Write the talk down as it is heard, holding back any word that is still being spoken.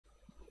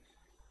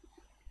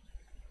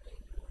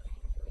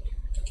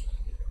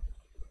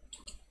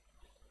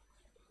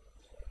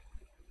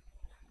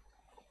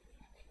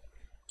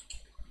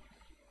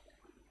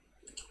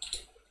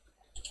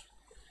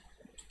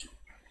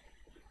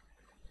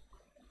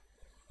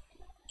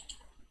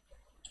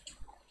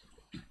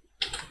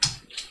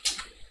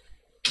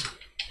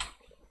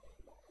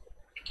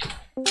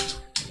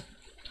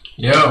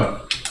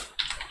Yo,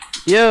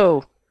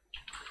 Yo,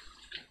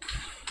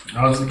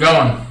 how's it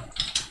going?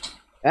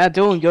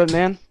 doing good,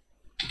 man.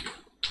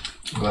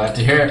 Glad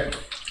to hear it.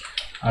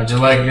 How'd you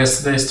like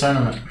yesterday's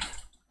tournament?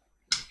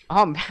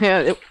 Oh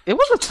man, it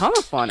was a ton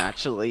of fun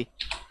actually.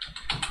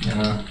 You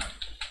know,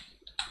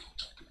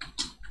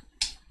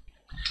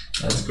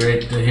 that's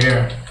great to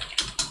hear.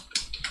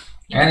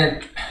 And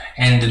it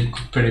ended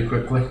pretty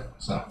quickly,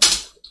 so.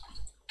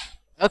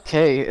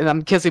 Okay, and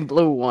I'm kissing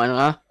blue one,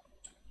 huh?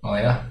 Oh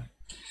yeah.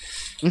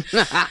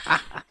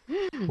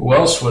 Who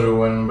else would have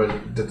won?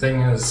 But the thing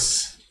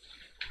is,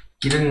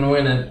 he didn't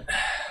win it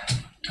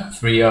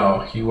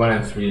 3-0. He won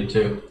it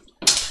 3-2.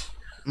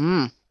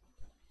 Hmm.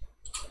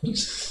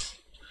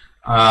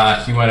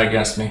 He went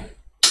against me.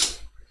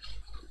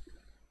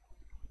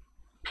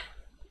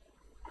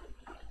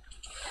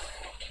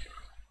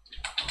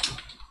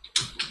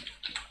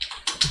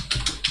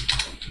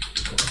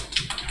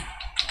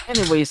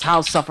 Anyways,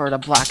 Hal suffered a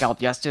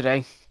blackout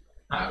yesterday.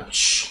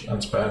 Ouch,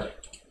 that's bad.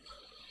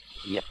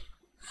 Yep.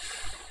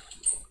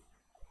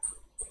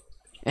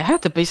 I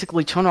had to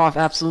basically turn off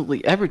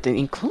absolutely everything,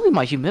 including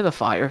my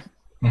humidifier.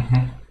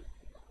 Mhm.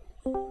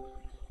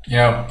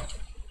 Yo.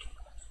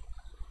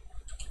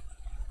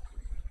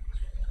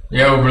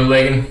 Yo,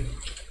 Berlane.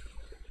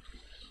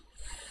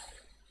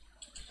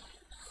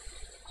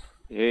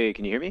 Hey,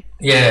 can you hear me?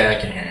 Yeah,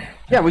 I can hear you.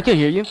 Yeah, we can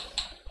hear you.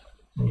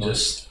 I'm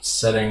just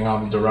setting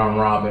up the round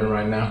robin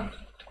right now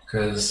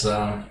because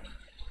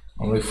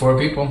only 4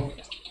 people.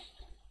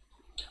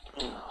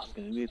 Oh, it's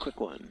gonna be a quick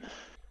one.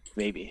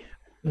 Maybe.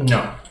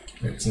 No,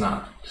 it's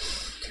not.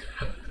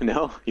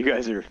 No? You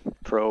guys are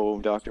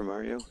pro Dr.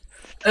 Mario?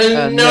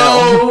 No.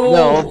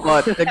 No,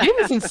 but the game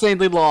is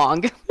insanely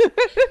long.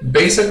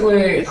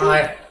 Basically,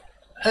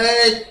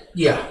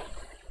 yeah,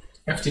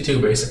 FT2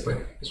 basically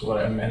is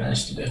what I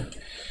managed to do.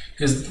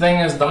 Because the thing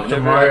is, I've Dr.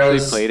 never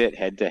Mario's. actually played it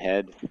head to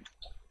head.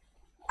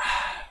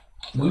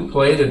 We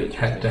played it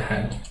head to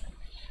head.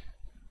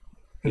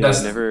 Yeah,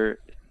 I've never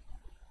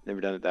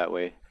done it that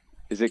way.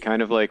 Is it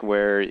kind of like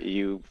where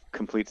you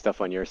complete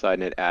stuff on your side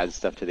and it adds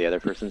stuff to the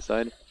other person's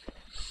side?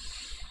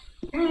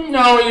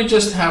 No, you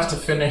just have to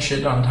finish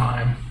it on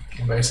time,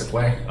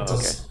 basically.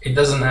 It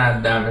doesn't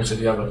add damage to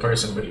the other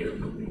person, but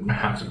you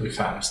have to be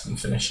fast in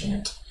finishing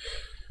it.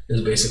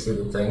 Is basically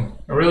the thing.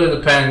 It really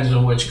depends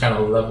on which kind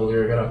of level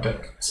you're gonna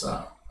pick.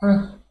 So,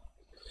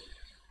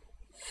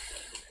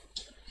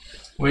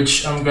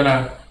 which I'm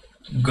gonna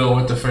go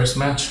with the first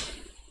match.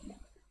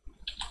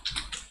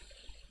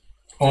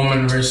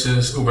 Omen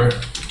versus Uber.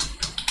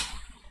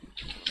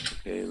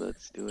 Okay,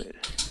 let's do it.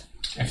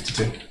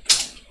 FT2.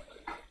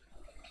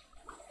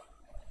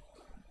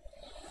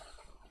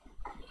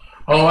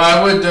 Oh,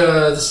 I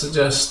would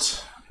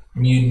suggest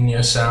muting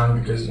your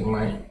sound because you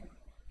might.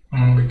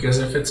 Because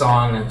if it's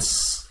on,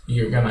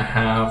 you're gonna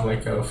have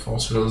like a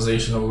false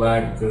realization of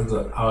lag because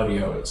the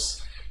audio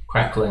is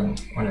crackling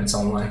when it's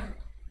online.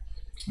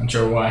 Not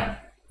sure why.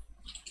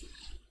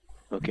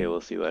 Okay,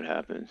 we'll see what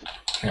happens.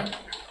 Yeah.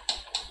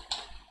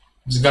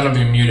 It's gonna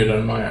be muted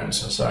on my end,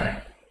 so sorry.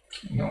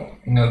 No,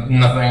 nothing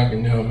I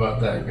can do about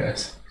that,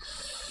 guys.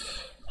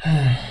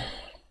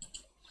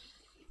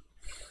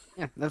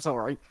 Yeah, that's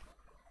alright.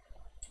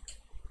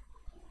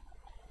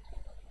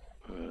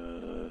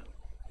 Well,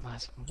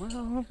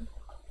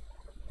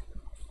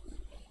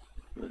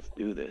 Let's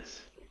do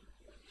this.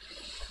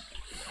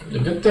 The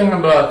good thing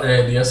about the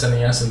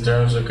SNES in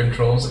terms of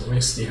controls, at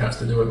least you have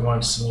to do it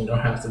once, and you don't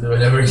have to do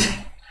it every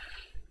day.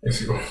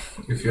 If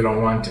you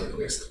don't want to, at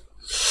least.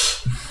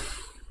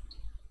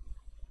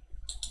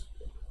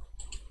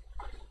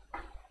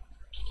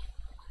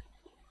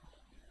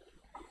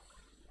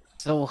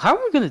 so how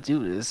are we gonna do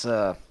this?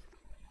 As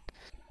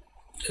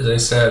I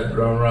said,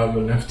 round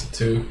robin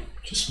FT2,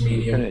 just I'm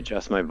medium. gonna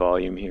adjust my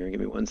volume here. Give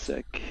me 1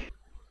 sec.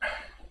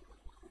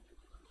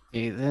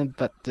 Okay, then,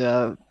 but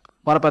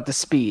what about the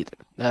speed?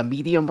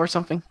 Medium or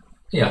something?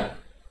 Yeah.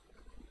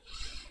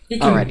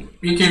 Alrighty.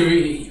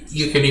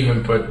 You can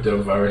even put the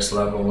virus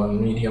level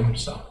on medium.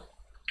 So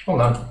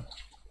hold on,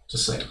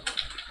 just say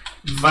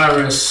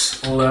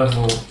virus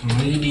level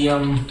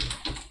medium,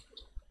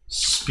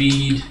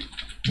 speed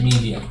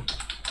medium.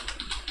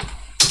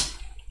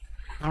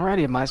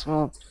 Alrighty, I might as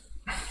well.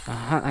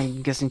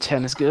 I'm guessing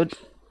 10 is good.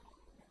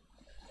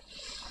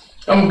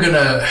 I'm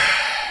gonna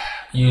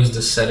use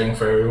the setting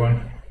for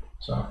everyone.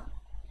 So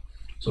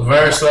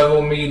virus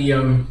level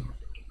medium,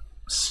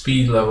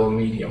 speed level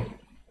medium.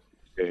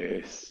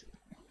 Yes.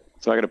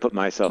 So I gotta put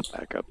myself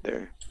back up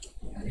there.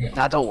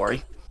 Nah, don't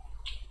worry.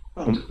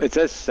 It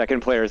says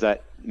second player is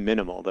at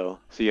minimal though,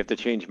 so you have to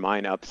change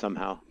mine up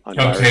somehow. On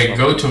Okay,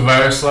 go to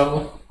virus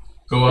level.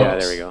 Go up. Yeah,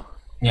 there we go.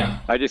 Yeah.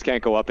 I just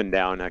can't go up and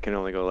down. I can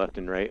only go left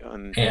and right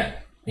on.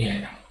 Yeah.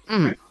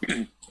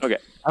 Okay.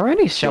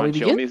 Alrighty, shall we You want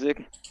chill begin?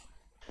 music?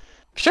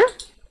 Sure.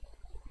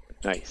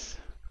 Nice.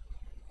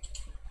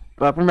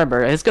 But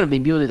remember, it's gonna be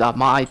muted on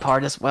my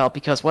part as well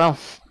because, well.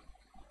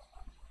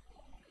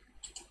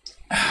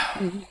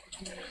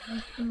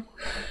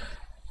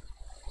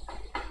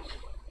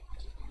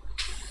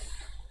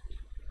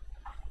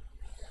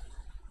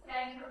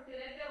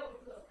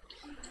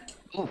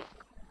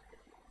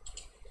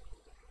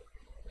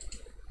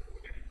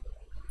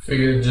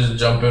 Figured just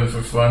jump in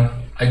for fun.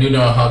 I do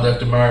know how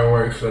Dr. Mario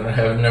works, but I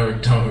have never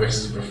done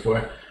versus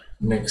before.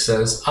 Nick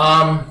says,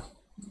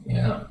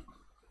 yeah.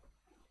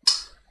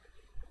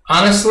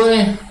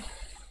 Honestly,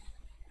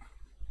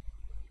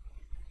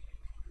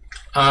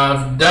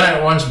 I've done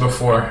it once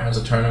before as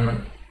a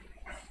tournament.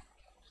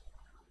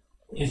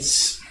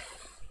 It's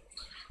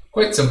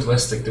quite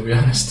simplistic, to be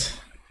honest.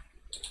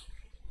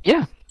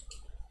 Yeah.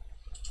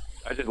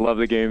 I just love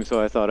the game,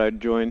 so I thought I'd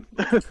join.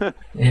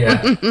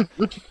 Yeah.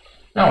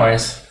 No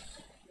worries.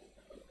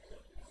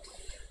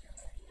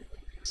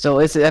 So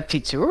is it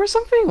FT2 or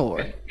something,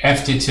 or?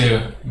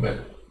 FT2, but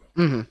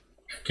Mm-hmm.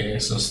 okay,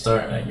 so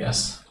start, I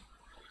guess.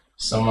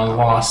 Someone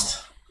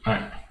lost.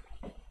 Alright.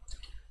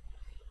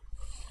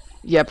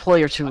 Yeah,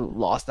 player 2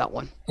 lost that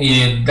one.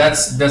 Yeah,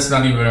 that's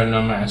not even a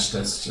no match,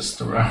 that's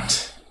just a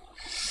round.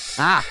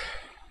 Ah.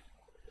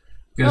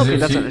 Okay,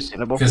 that's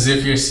understandable. Because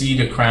if you see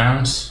the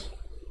crowns,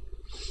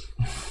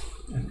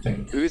 I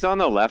think. Who's on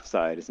the left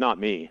side? It's not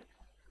me.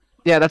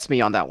 Yeah, that's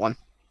me on that one.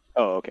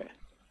 Oh, okay.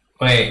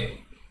 Wait.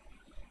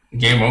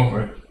 Game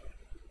over.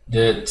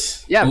 Yeah,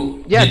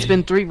 it's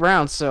been 3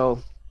 rounds,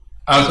 so...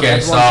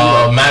 Okay, so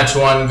match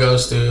 1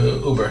 goes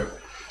to Uber.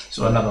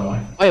 So another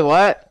one. Wait,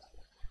 what?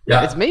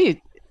 Yeah. It's me.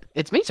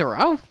 It's me,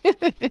 Taro.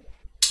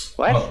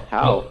 What? Oh,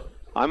 How? oh.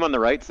 I'm on the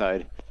right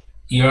side.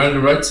 You're on the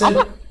right side?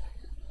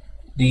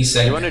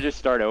 Desync. You want to just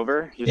start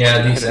over? Just Yeah,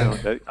 I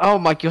desync. don't know. Oh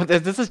my god,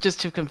 this is just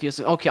too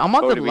confusing. Okay, I'm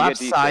on Oh, the did we get left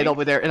side desynced?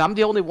 over there, and I'm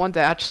the only one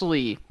that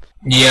actually...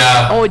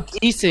 Yeah, Oh, it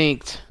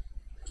desynced.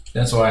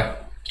 that's why.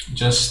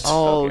 Just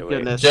Oh, Okay, wait.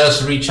 goodness.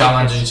 just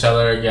re-challenge each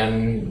other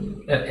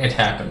again. It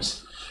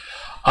happens.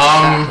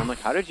 I'm like,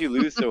 how did you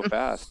lose so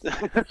fast?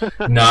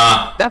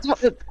 Nah. That's what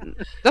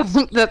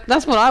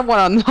that's what I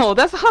want to know.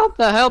 That's how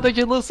the hell did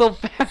you lose so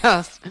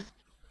fast?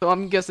 So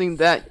I'm guessing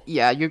that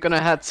you're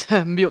gonna have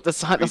to mute the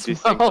sound We as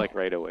just well. synced like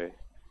right away.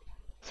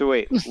 So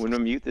wait, when I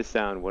mute the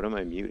sound, what am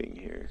I muting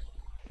here?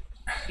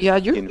 Yeah,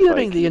 you're in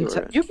muting the Fightcade,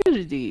 or- you're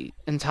muting the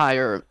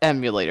entire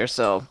emulator.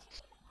 So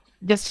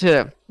just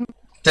to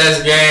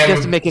Test game.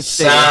 Just to make it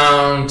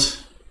stable.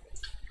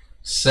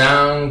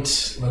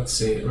 Sound. Let's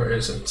see. Where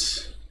is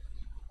it?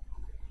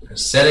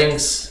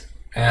 Settings,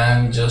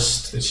 and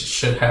just it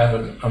should have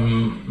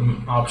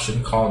an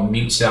option called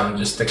mute sound.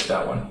 Just tick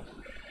that one.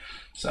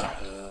 So.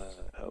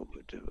 How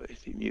do I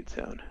see mute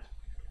sound?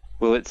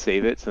 Will it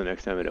save it so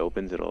next time it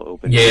opens, it'll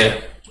open?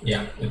 Yeah,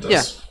 it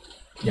does.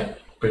 Yeah,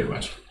 pretty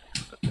much.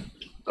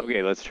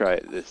 Okay, let's try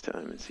it this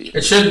time and see. If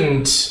It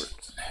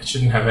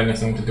shouldn't have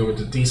anything to do with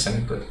the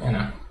desync, but you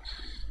know.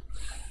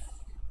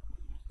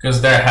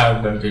 Because there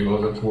have been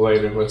people that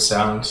played it with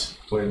sound,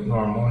 played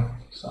normally,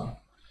 so.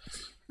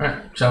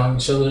 Alright,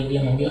 challenge each other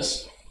again, I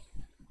guess.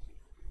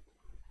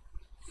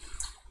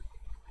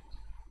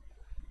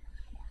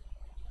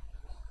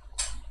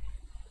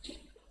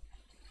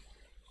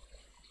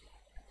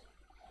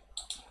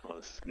 Oh,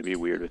 this is gonna be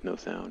weird with no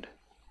sound.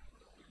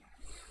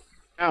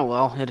 Oh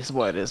well, it is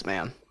what it is,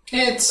 man.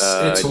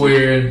 It's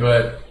weird,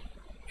 but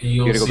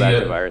you'll You gotta go see back it.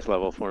 to virus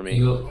level for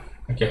me.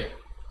 Okay.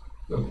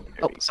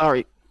 Oh,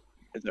 sorry.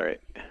 It's alright.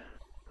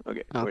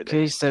 Okay, we're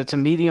there. Okay, so to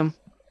medium.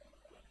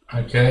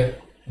 Okay.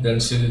 Then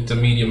set it to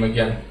medium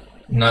again,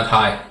 not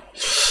high.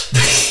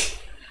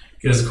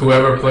 Because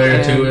whoever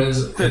player 2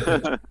 is,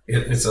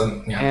 it's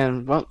a yeah.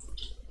 And well,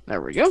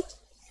 there we go.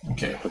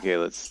 Okay. Okay,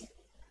 let's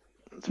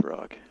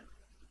rock.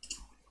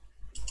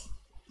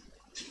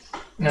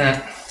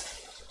 Alright.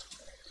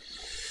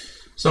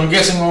 So I'm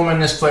guessing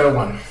Roman is player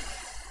 1.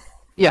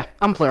 Yeah,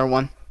 I'm player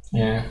 1.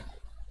 Yeah.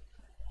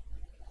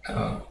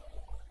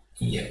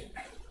 Yeah.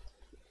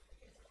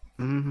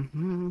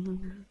 Mm-hmm.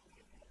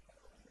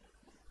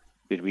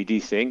 Did we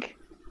desync?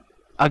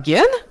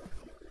 Again?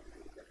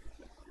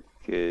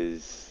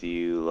 Because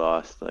you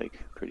lost like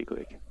pretty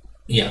quick.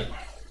 Yeah.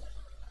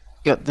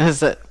 Good,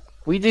 that's it.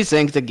 We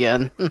desynced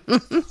again.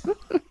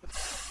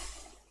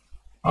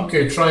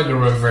 Okay, try the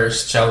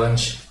reverse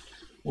challenge.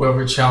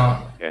 Whoever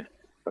challenge. Okay.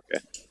 Okay.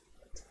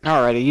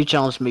 Alrighty, you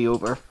challenged me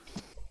over.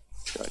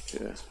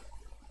 Gotcha.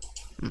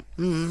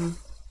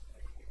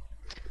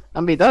 I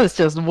mean, that is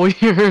just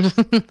weird.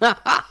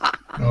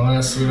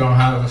 Unless we don't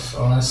have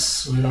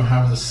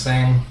the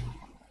same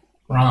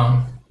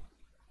ROM,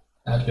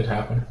 that could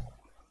happen.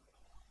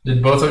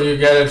 Did both of you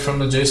get it from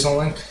the JSON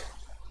link?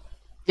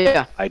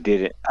 Yeah. I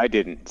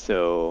didn't,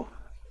 so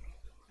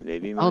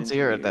maybe Oh mine's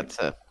dear, weird. that's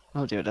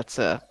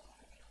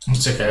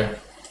It's okay.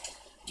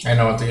 I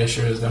know what the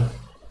issue is though.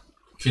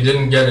 If you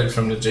didn't get it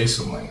from the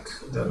JSON link,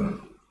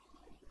 then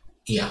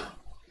yeah.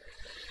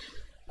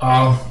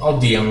 I'll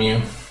DM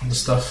you the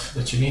stuff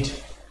that you need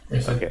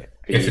if it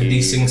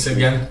desyncs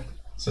again,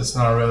 so it's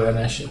not really an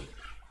issue.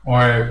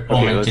 Or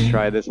Okay, let's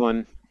try this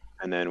one,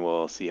 and then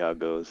we'll see how it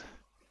goes.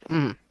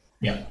 Mm.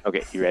 Yeah.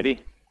 Okay, you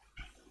ready?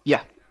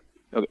 Yeah.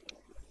 Okay.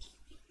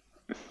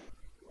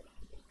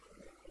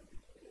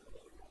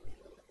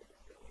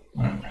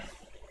 Alright.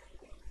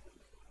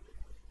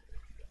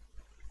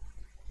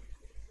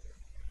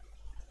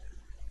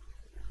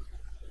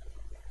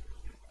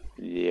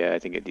 Yeah, I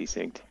think it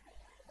desynced.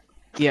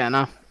 Yeah,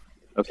 no.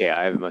 Okay,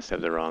 I must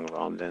have the wrong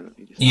ROM then. Let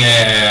me just...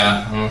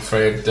 Yeah, I'm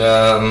afraid.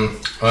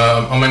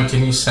 Omen,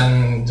 can you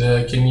send?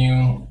 Can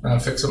you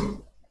fix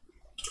him?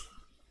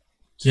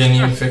 Can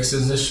you fix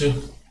this issue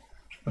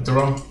with the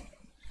ROM?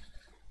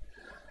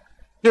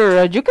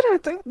 Sure, you're gonna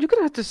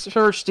have to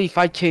search the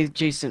Fightcade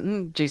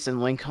Jason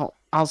link.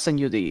 I'll send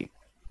you the.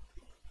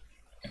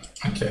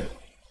 Okay.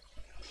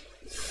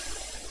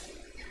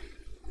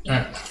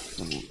 Alright.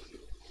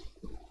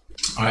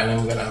 Alright,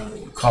 I'm gonna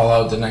call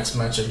out the next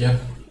match again.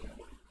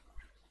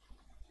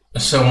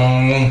 So we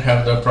won't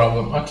have that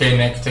problem. Okay,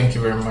 Nick, thank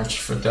you very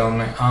much for telling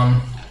me.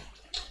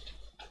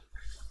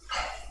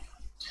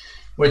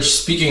 Which,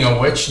 speaking of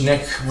which,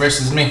 Nick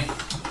versus me.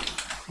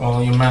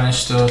 Well, you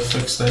managed to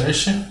fix that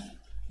issue.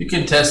 You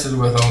can test it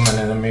with Omen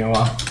in the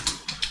meanwhile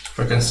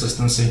for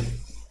consistency.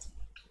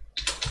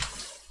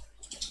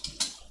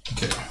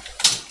 Okay.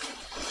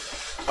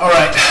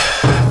 Alright.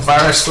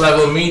 Virus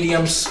level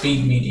medium,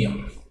 speed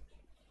medium.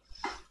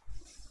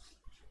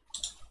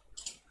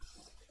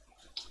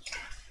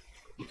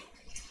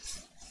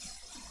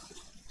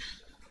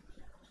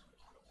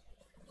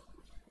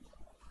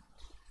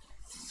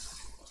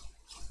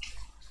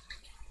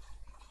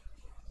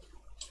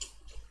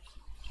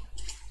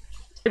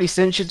 Already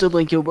sent you the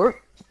link,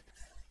 Gilbert.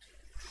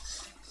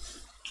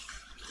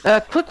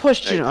 Quick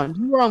question.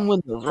 You're on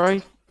Windows,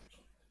 right?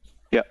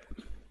 Yep.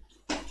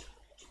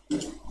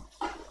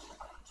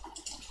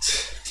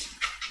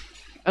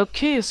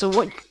 Okay, so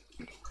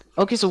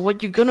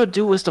what you're gonna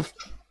do is the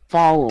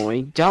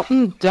following: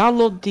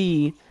 download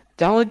the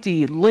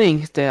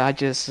link that I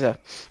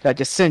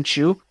just sent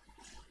you.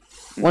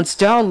 Once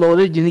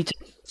downloaded, you need to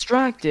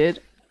extract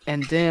it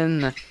and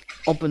then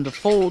open the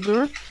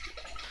folder.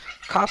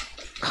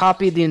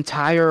 Copy the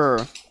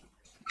entire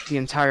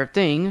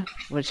thing,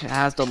 which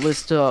has the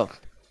list of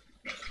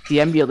the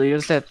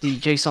emulators that the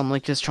JSON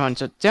link is trying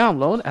to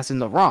download, as in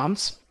the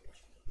ROMs,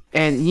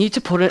 and you need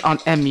to put it on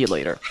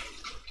emulator.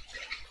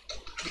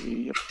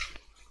 Yep.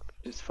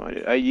 Just find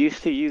it. I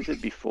used to use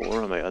it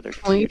before on my other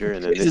computer,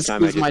 and then this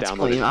time I just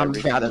downloaded I'm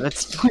everything. bad at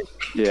it.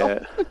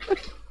 Yeah.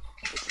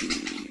 Let's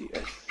see.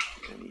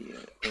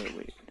 Oh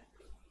wait.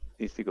 It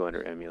needs to go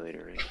under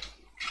emulator, right?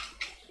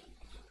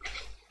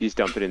 You just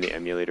dump it in the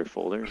emulator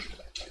folder.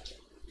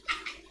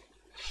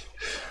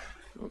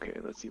 Okay,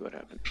 let's see what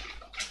happens.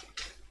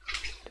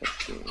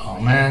 Testing. Oh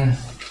man.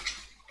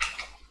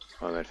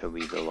 Oh, I have to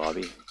leave the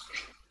lobby.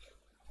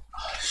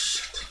 Oh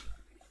shit.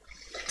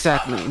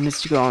 Exactly, it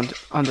needs to go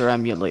under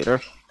emulator.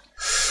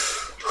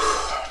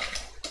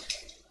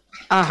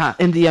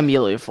 In the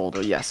emulator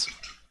folder, yes.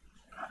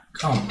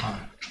 Come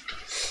on.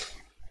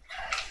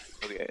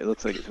 Okay, it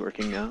looks like it's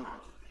working now.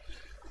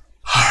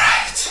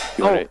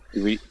 Alright.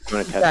 You want to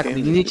test Exactly,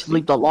 game? you need to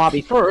leave the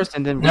lobby first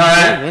and then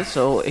rename it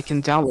so it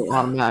can download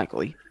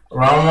automatically.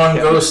 Round one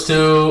goes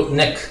to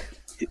Nick.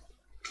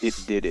 It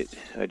did it.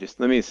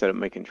 Let me set up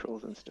my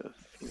controls and stuff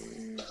here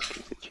in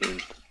case it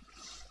changed.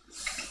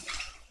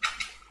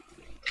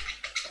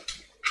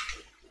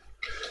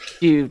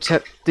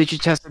 Did you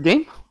test the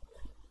game?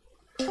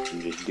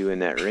 I'm just doing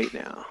that right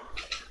now.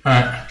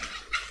 Alright.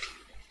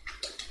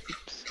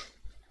 Oops.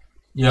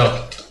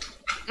 Yo.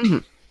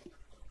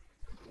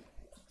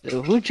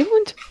 So who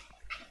joined?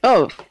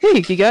 Oh,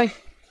 hey, guy.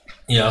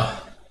 Yo.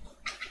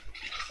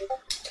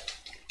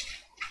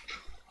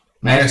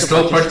 May I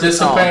still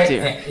participate?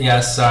 Oh, yeah,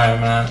 sorry,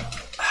 man.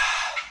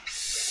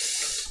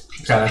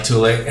 Kinda too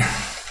late.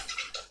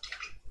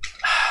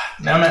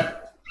 Damn it.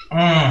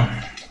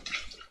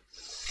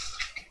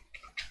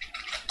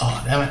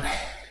 Oh, damn it.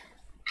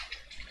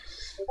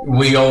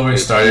 We all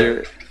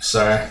restarted.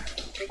 Sorry.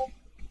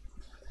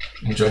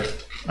 Enjoy.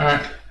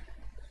 Alright.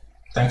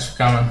 Thanks for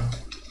coming.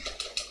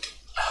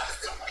 Oh,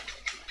 come on.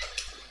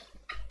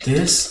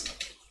 This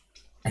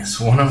is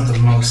one of the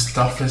most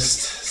toughest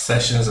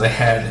sessions I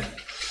had.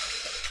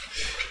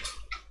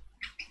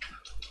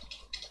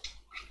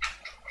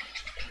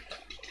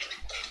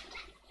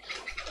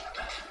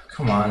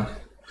 Come on.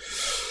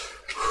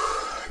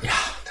 Yeah,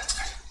 that's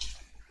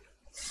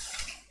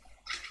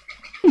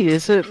good. Hey,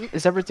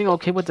 is everything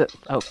okay with it?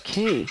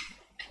 Okay.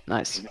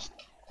 Nice. Just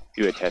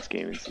do a test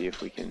game and see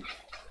if we can.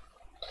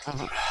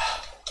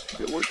 If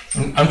it works.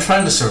 I'm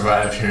trying to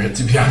survive here,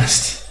 to be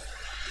honest.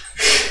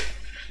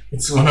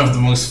 It's one of the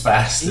most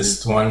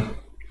fastest one.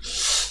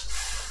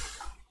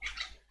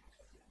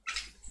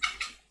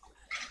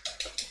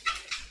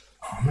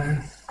 Oh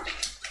man.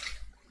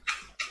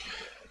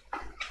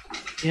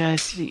 Yeah,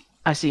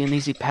 I see an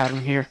easy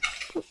pattern here.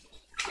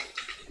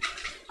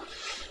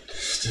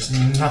 There's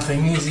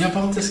nothing easy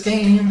about this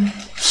game.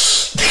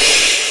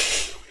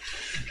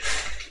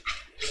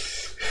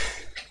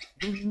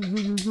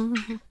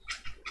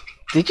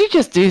 Did you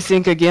just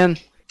desync again?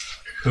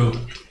 Who?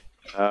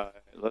 It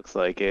looks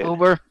like it.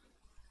 Over.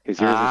 Because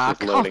yours is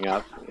just loading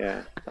up.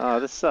 Yeah. Oh,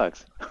 this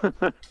sucks.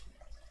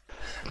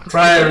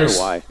 Try I don't know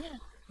why.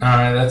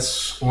 Alright,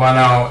 that's one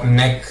out.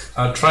 Nick,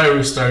 I'll try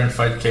restarting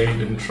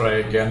Fightcade and try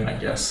again, I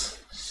guess.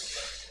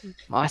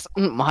 Might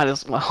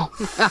as well.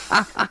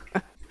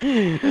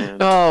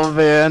 Oh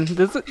man,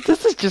 this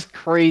is just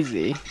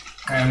crazy.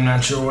 I'm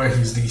not sure why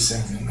he's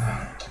desyncing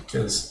that,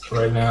 because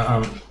right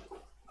now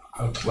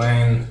I'm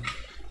playing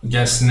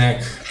against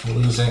Nick,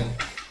 losing.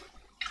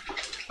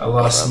 I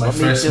lost my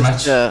first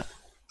match. Let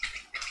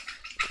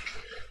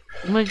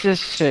me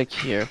just check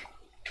here,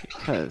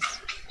 because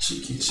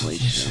Cheeky.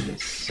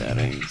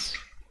 settings.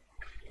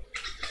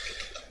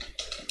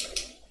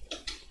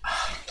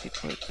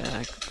 Put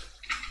back.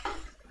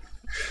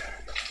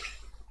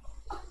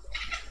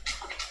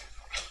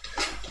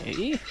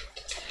 Okay.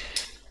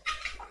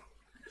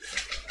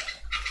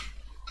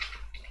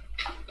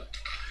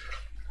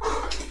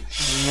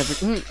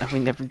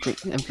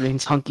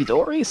 Everything's hunky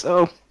dory,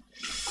 so.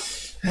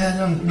 I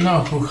don't know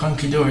who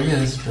Hunky Dory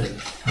is, but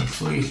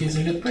hopefully he's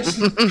a good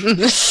person.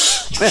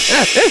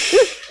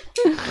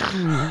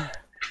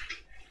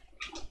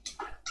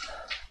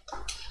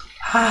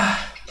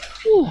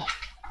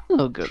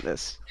 Oh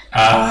goodness.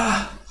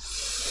 Damn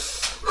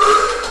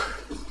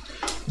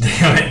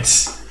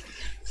it.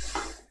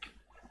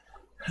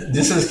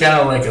 This is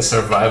kind of like a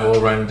survival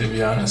run, to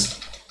be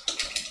honest.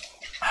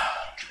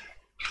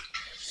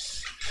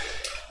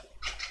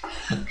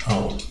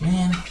 Oh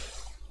man.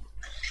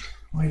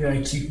 Why do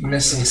I keep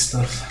missing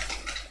stuff?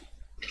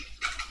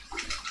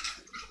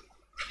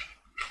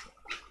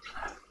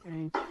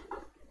 Okay.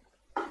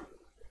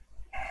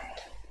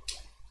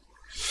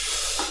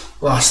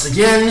 Lost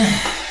again.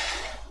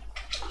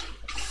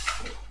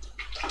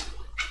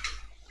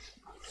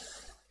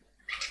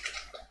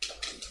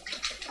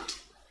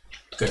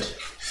 Good.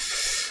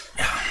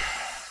 Yeah.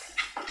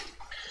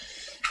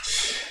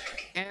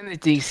 And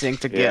it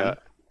desynced again. Yeah,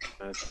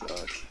 that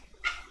sucks.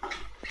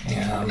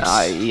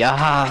 Yeah.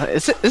 Yeah.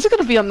 Is it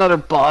gonna be another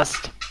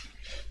bust?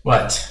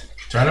 What?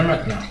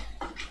 Tournament? No.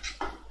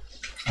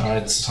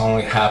 It's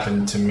only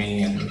happened to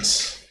me, and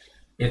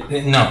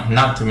no,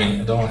 not to me.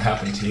 It only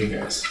happened to you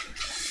guys.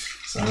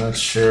 So I'm not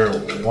sure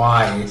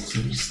why it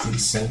keeps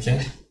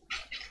desyncing.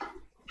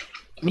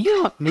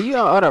 Maybe you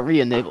ought to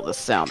re-enable the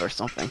sound or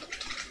something.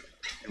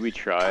 Can we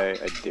try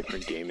a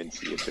different game and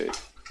see if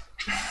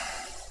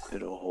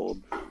it'll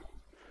hold?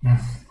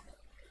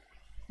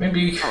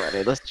 Maybe.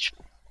 Alrighty,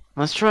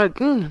 let's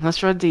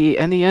try the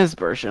NES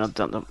version of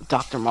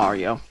Dr.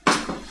 Mario.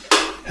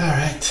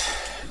 Alright.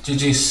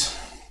 GG's.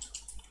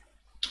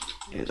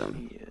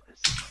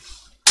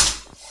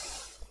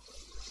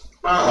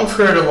 Well, I've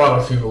heard a lot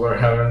of people are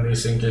having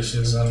desync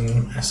issues on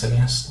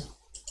SNES.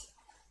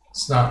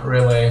 It's not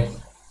really.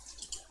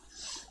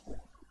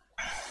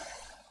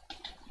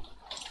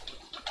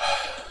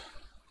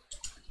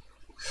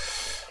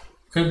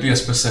 Could be a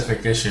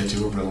specific issue to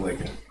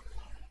Overligging.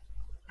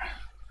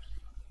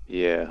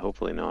 Yeah,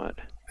 hopefully not.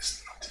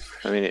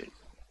 I mean,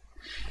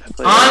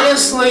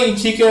 honestly,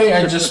 TK,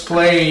 I just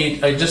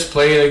played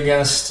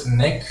against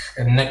Nick,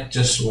 and Nick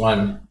just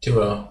won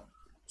 2-0.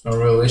 No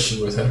real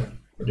issue with him.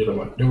 Or did I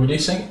win? Did we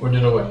desync or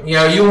did I win?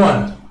 Yeah, you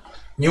won.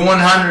 You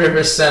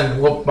 100%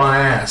 whooped my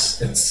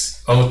ass.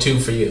 It's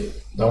 0-2 for you.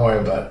 Don't worry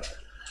about it.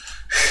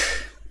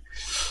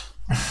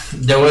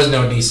 There was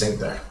no desync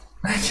there.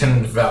 I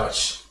can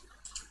vouch.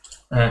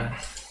 Alright.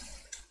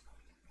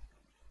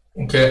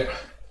 Okay.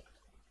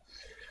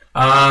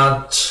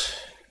 Are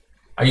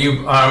you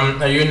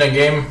in the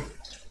game,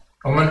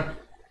 Omen?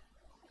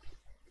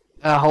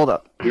 Hold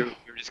up. We're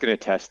just gonna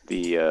test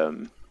the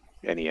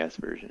NES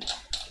version.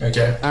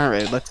 Okay. All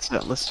right,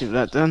 let's do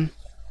that then.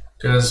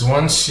 Because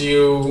once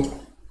you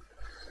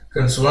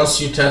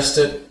test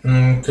it,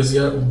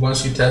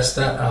 once you test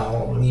that,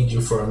 I'll need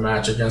you for a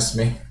match against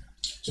me.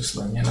 Just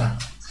letting you know.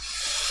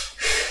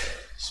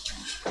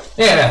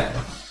 Yeah.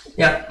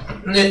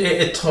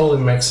 It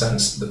totally makes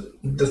sense.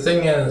 The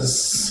thing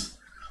is,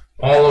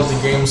 all of the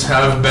games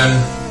have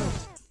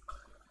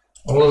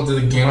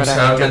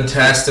been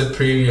tested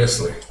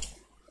previously.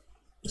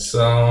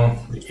 So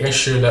the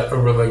issue that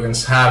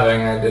Overligging's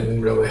having, I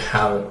didn't really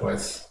have it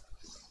with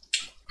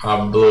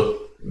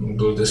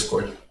Blue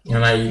Discord,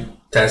 and I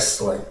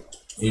test like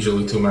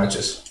usually 2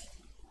 matches.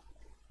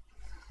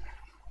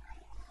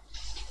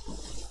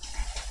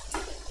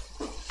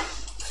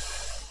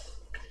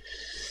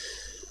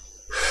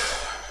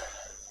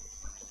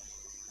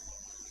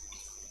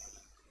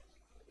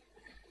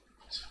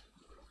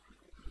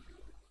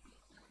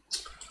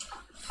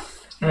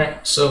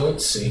 Alright, so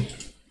let's see.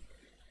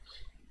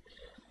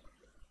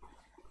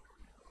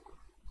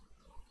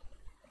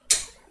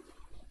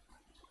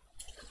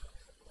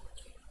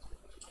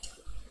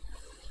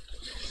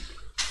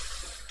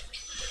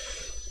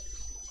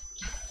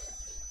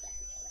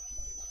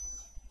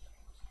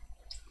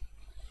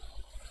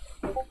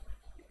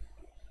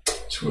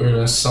 It's weird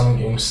that some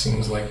games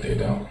seems like they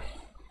don't.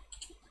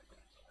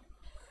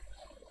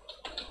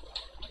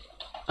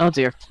 Oh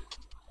dear.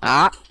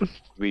 Ah.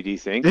 We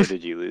desync or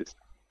did you lose?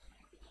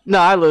 No,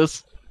 I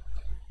lose.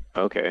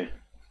 Okay.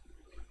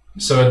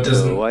 So it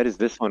doesn't. So why does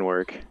this one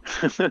work?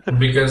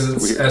 Because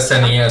it's weird.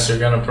 SNES, you're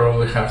gonna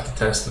probably have to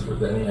test it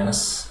with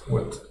NES,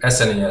 with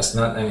SNES,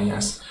 not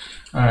NES.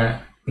 Alright,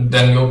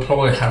 then you'll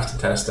probably have to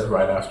test it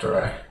right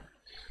after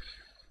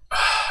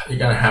you're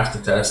gonna have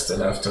to test it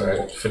after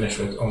I finish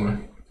with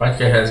Omen.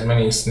 Fightcade has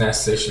many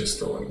SNES issues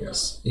still, I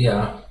guess.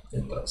 Yeah,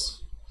 it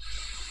does.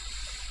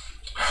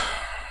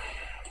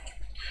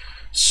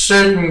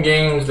 Certain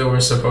games that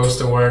were supposed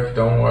to work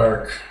don't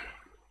work.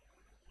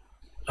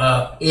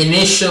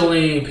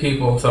 Initially,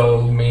 people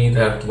told me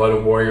that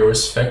Blood Warrior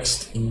was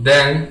fixed.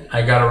 Then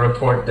I got a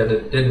report that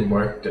it didn't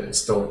work, that it's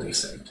still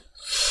decent.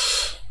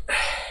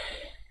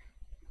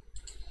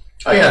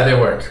 Oh yeah, they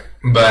work,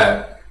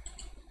 but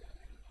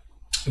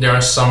there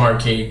are some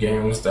arcade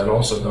games that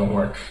also don't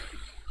work,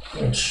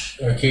 which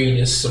arcade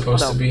is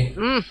supposed to be.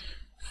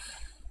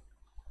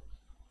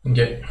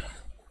 Okay.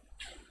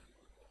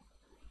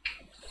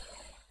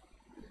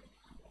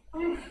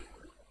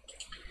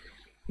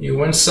 You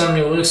win some,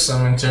 you lose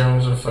some in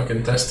terms of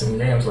fucking testing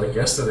games. Like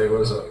yesterday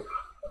was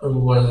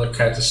a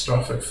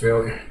catastrophic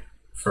failure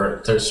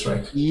for Third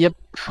Strike. Yep.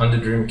 On the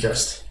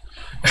Dreamcast.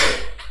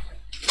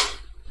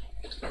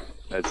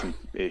 Had some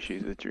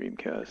issues with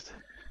Dreamcast.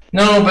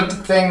 No, but the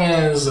thing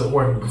is, it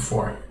worked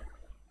before.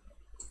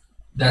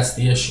 That's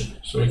the issue.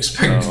 So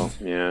expect. Oh,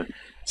 yeah.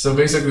 So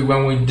basically,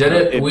 when we did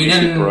it, we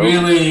didn't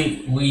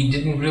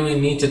really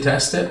need to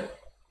test it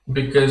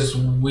because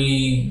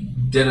we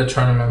did a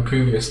tournament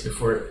previously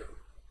for it,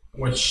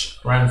 which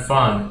ran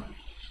fine.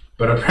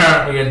 But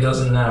apparently, it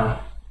doesn't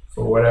now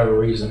for whatever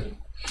reason.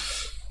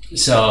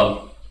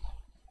 So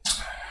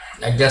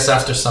I guess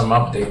after some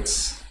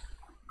updates,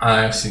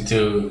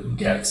 IFC2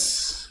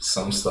 gets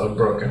some stuff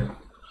broken,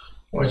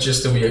 which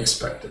is to be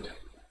expected.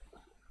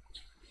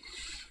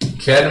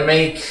 Can't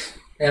make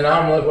an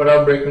omelet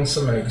without breaking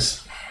some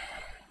eggs.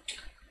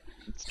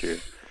 It's true.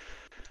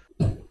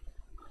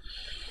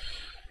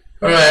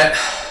 Alright.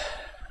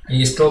 Are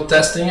you still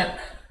testing it?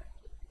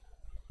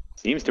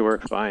 Seems to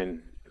work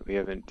fine. We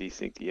haven't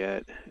desynced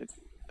yet,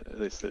 at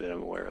least that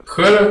I'm aware of.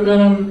 Could have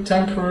been a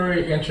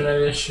temporary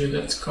internet issue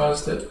that's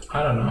caused it.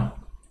 I don't know.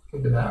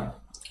 Could be that.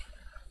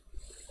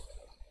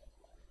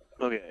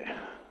 Okay.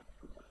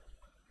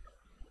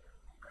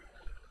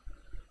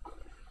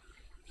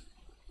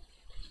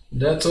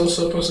 That's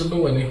also a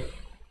possibility.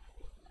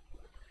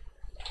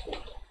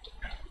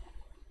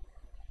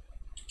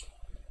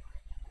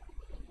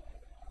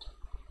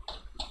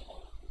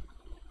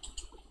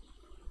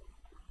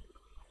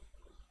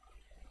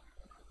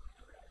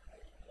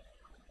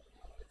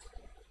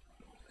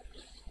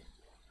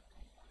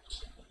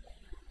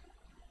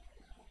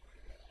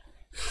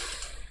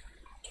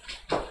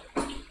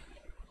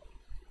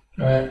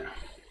 Alright.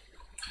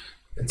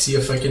 Let's see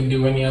if I can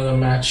do any other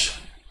match.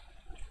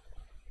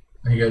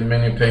 I got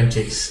mini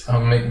pancakes.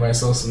 I'll make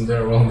myself some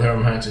dinner while there are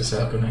matches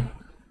happening.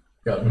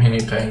 Got mini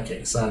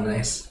pancakes. Ah,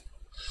 nice.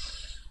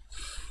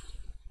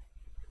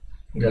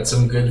 Got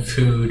some good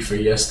food for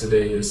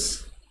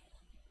yesterday's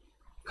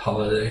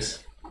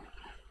holidays.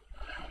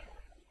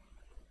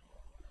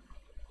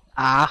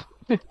 Ah.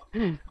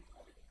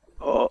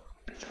 Oh.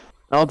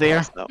 Oh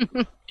dear. No.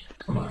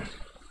 Come on.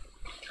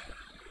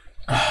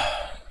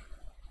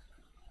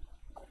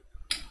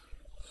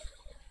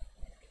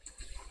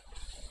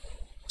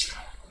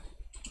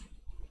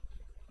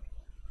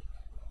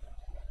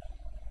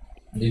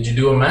 Did you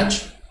do a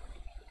match?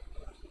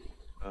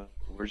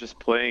 We're just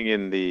playing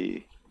in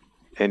the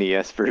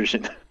NES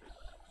version.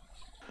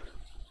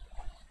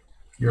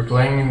 You're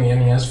playing in the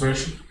NES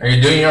version? Are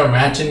you doing your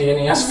match in the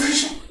NES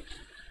version?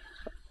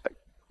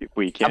 If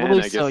we can, believe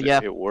I guess so, yeah.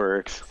 it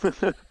works.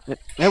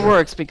 It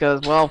works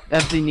because, well,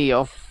 FD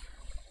Neo.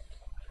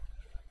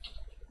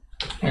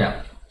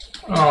 Yeah.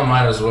 Oh,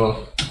 might as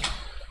well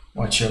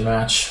watch your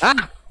match.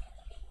 Ah!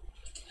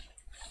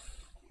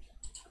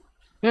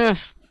 Yeah.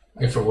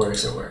 If it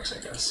works,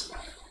 I guess.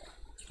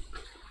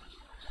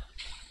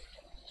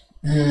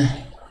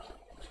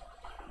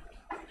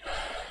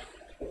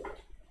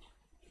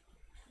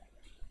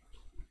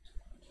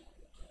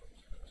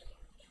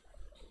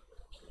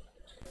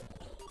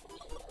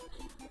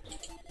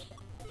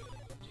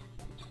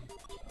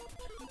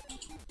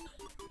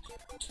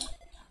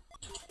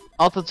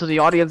 Also to the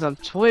audience on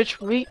Twitch,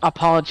 we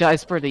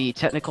apologize for the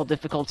technical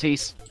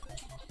difficulties.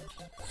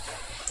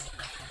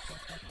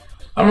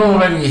 I'm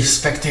already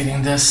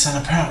spectating this, and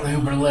apparently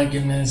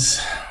Uberleggen is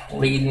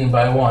leading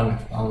by 1,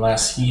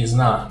 unless he is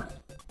not.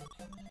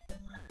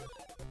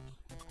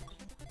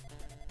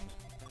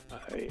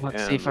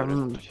 Let's see if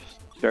I'm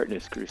starting to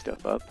screw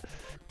stuff up.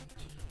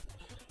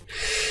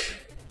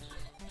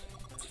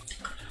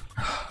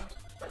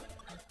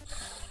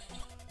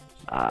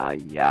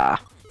 Yeah.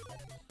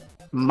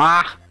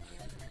 Ma.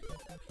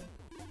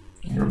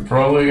 You're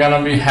probably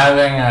gonna be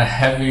having a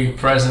heavy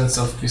presence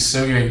of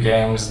Kisuga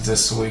games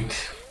this week.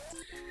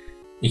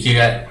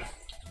 Ikigai.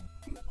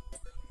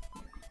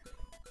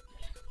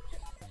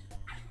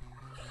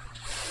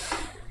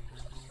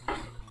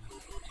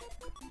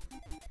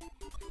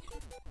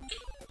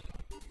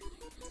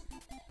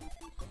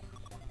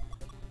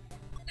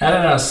 I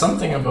don't know,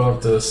 something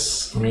about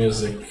this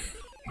music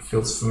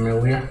feels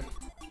familiar.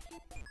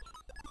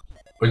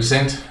 What you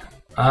saying?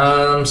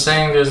 I'm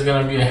saying there's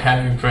gonna be a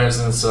heavy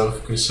presence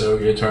of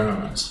Kusogi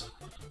tournaments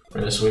for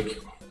this week.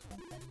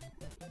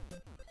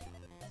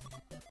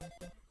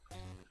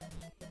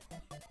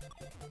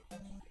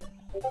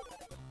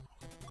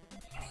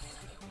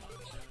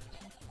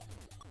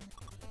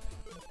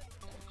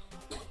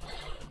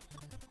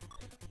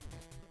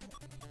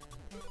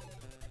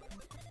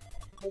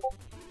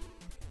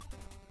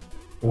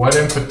 What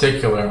in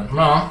particular?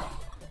 Well,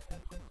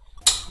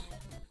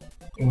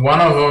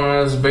 one of them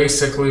is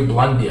basically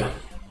Blundia.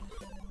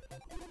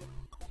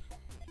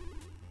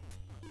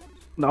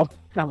 No,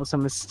 that was a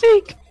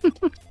mistake.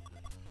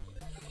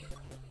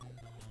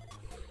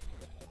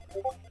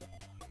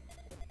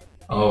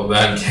 Oh,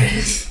 that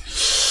game.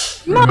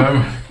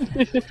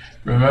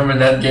 Remember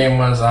that game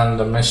was on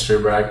the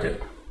mystery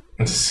bracket.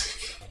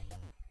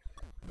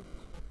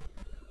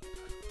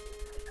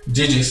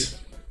 GG's.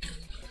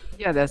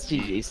 Yeah, that's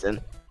GG's then.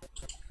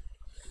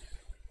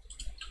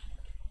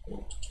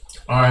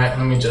 Alright,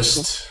 let me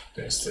just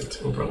paste it.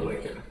 We'll probably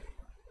like it.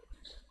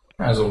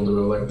 Might as well do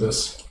it like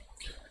this.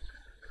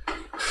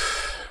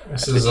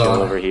 This is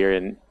still over here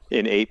in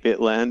 8-bit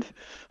land.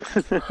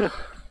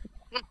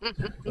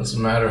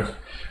 Doesn't matter.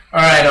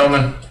 Alright,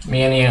 Omen.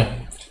 Me and you.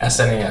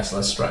 SNES,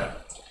 let's try it.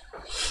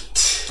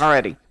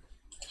 Alrighty.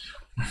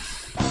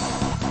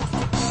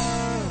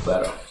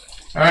 Better.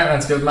 Alright,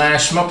 let's get my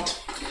ass schmucked.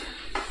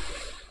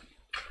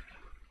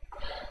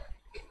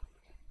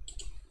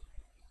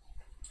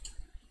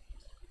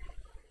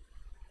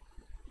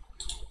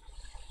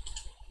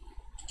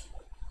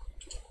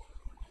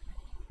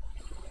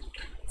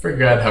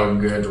 Forgot how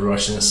good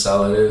Russian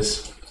salad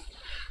is.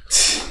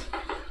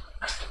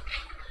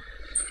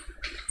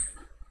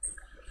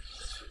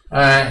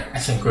 Alright, I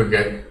think we're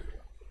good.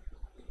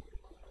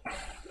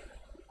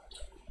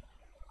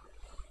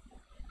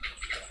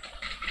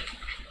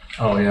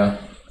 Oh yeah.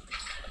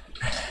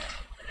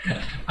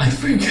 I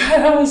forgot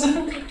I was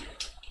on.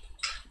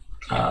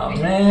 Oh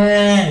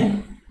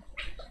man.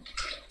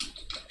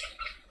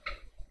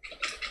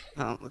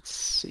 Let's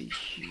see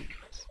here.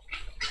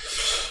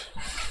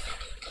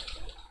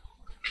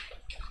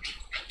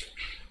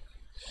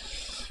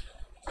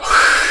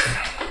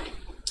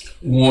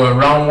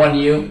 Round one,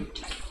 you.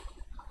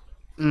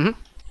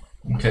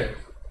 Mm-hmm. Okay.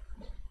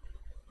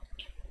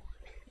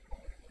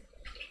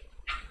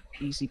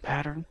 Easy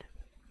pattern.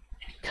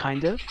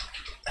 Kind of.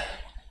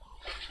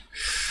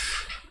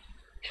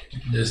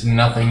 There's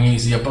nothing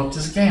easy about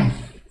this game.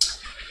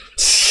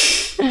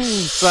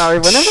 Sorry,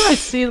 whenever I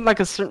see like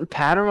a certain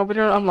pattern over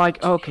there, I'm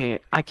like, okay,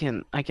 I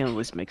can at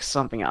least make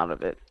something out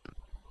of it.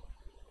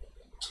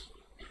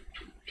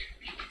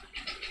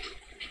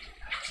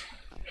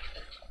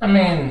 I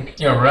mean,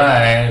 you're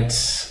right,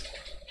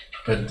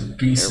 but the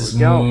pieces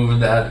move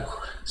that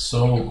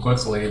so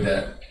quickly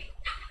that.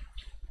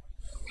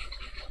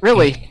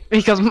 Really?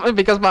 Because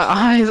my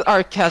eyes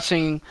are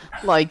catching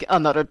like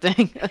another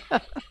thing.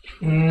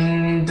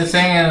 The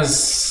thing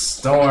is,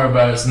 don't worry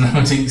about it. It's no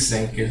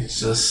desync. It's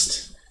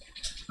just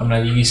I'm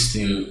not used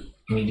to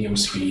medium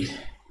speed.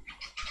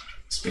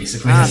 It's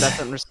basically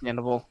that's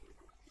understandable.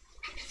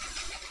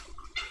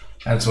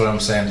 That's what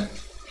I'm saying.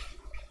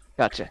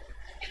 Gotcha.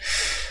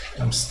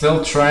 I'm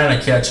still trying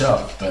to catch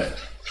up, but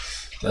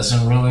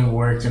doesn't really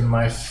work in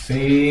my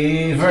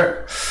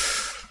favor.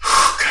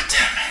 God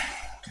damn it.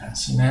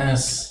 That's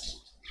SNES.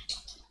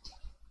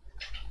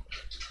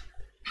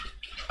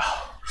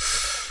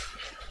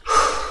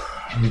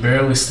 I'm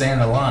barely staying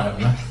alive,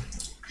 man.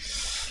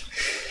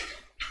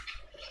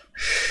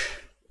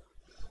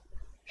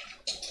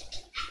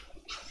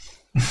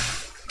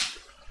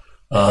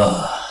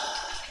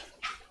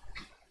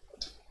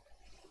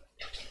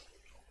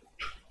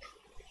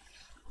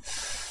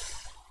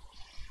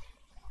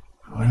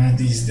 One of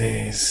these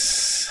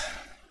days.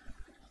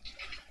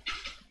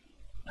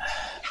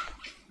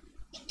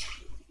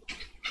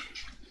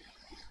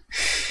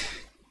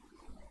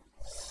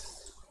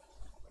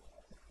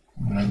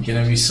 I'm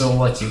gonna be so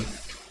lucky.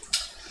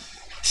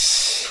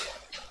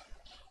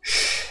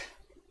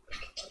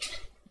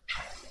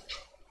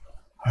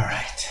 All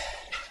right.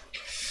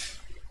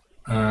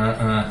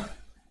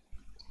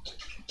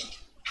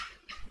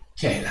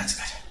 Okay, that's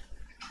good.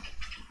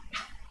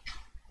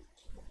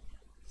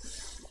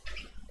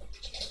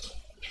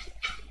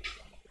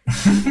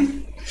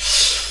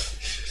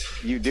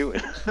 You do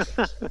it.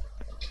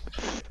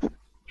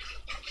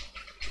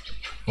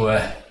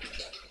 What?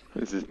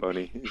 This is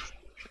funny.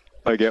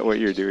 I get what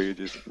you're doing.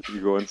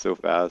 You're going so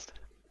fast.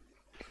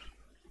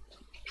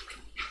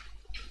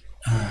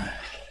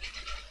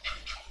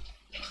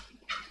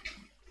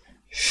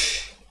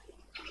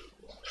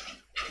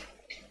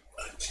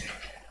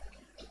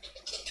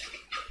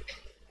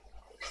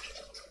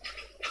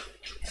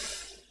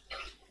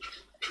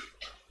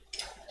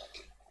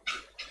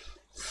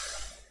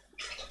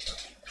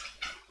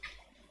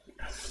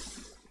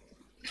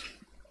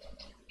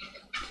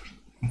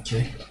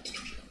 Okay.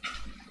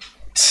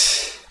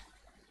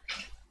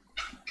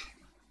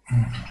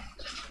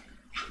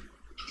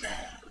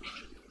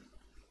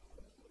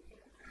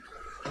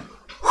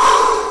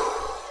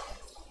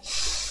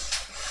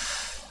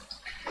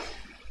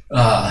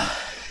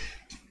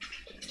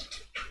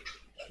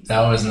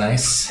 That was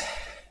nice.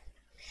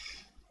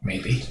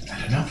 Maybe.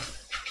 I don't know.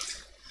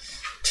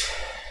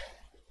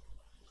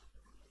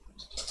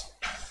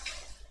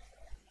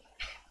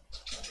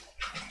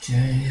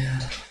 Okay.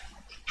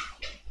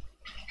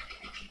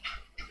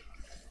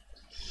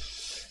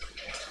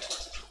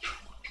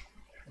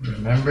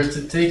 Remember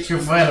to take your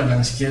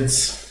vitamins,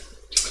 kids.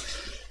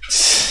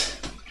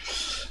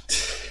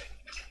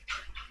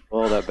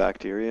 All that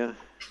bacteria.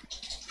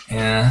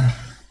 Yeah.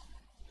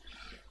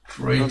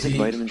 I don't think Pretty.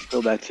 vitamins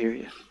kill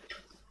bacteria.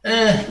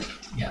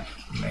 Yeah,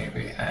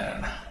 maybe. I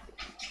don't know.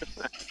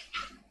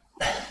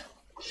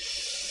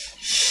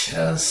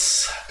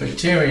 Just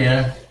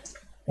bacteria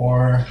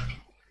or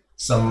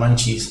some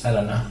munchies. I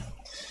don't know.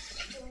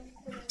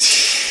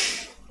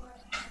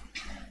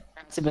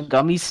 Even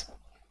gummies.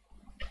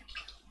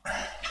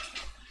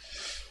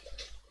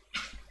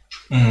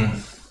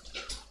 Mm.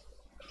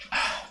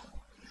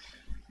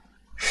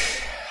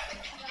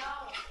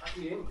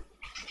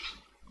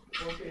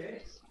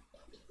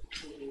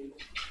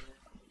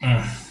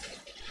 Mm.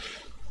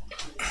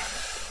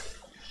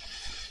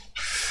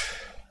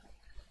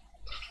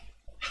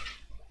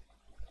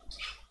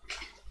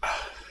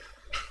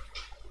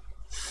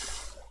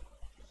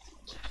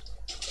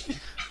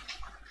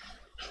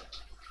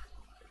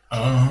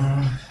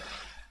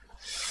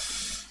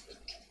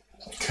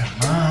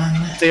 Come on.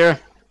 There.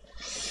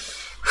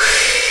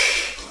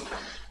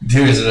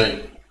 There's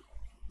like.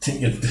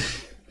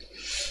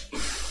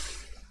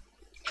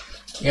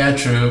 Yeah,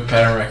 true.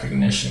 Pattern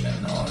recognition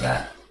and all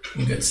that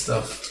good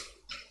stuff.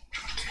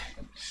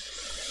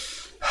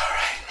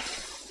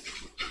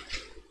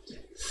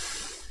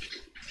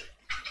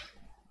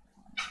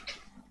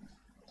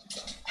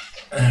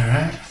 All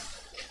right.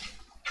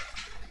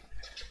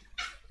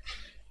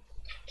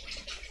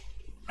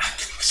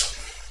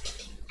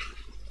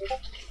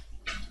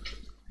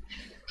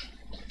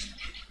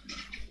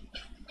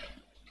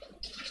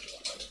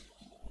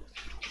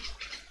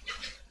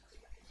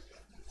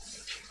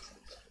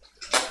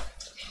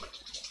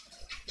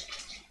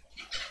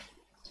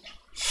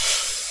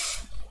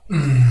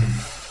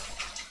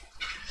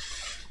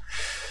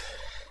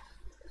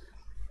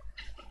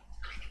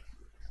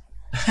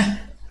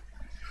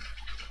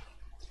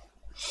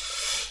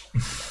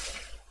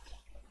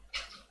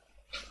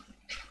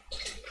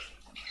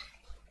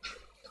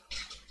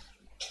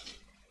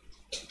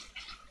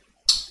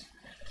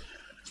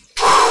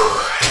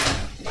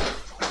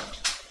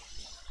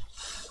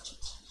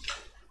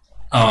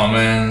 Oh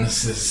man,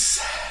 this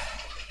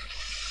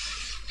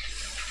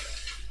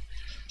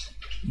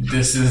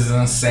is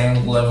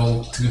insane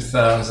level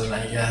 2000,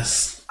 I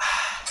guess.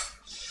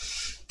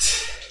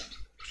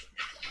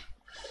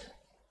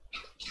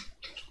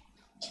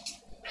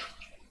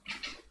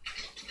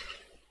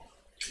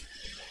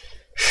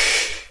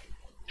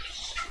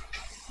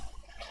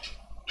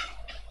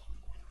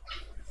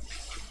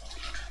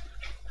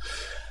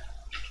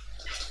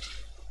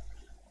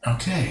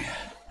 Okay.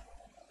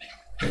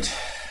 Good.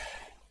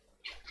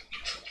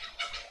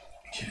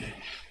 Okay.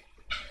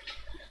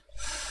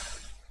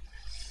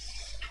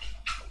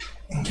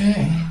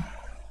 Okay.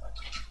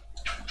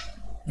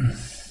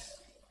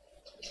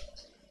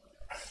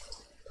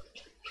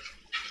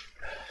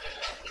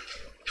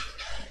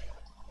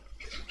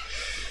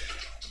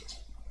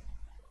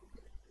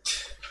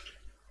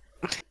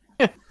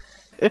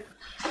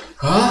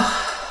 Well,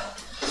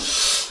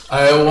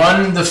 I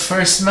won the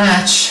first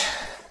match.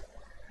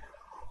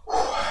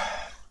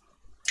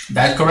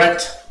 That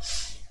correct?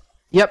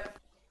 Yep.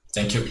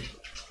 Thank you.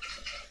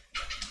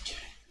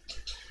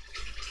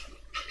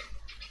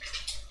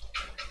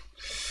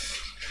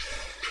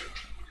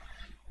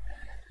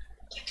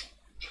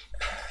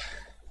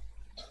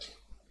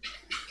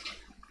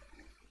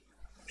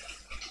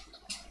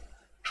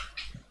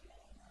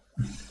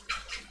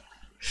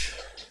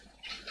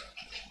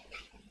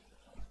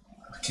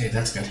 Okay,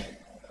 that's good.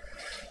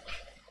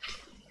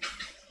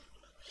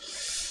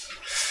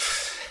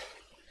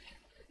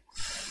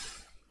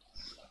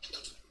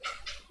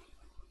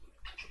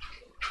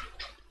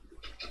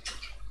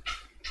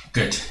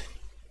 Good.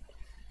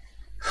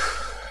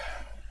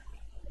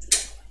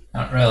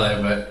 Not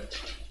really, but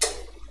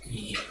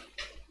yeah.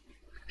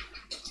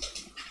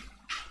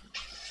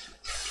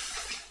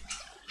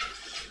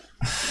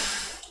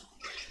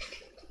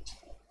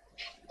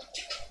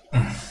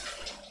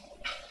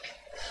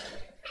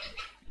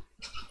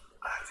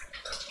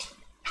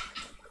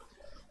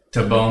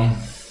 To bone.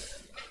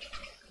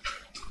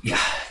 Yeah,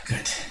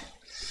 good.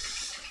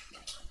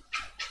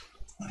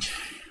 Okay.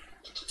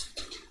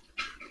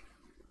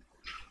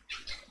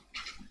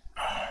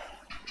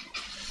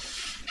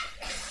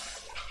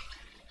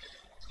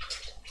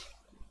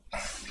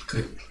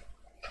 Good.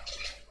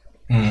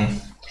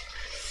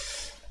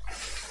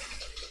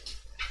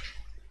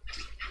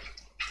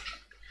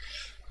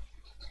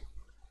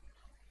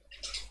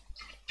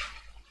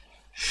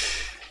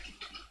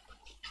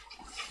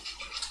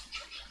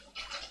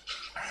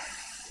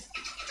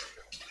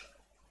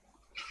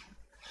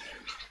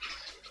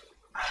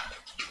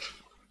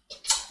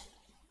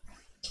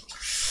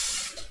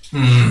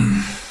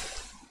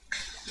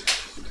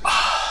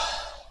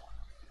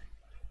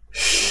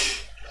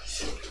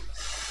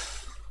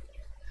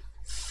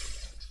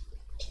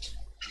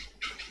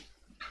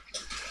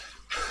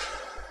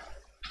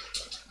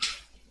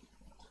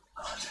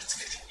 Oh, that's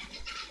good.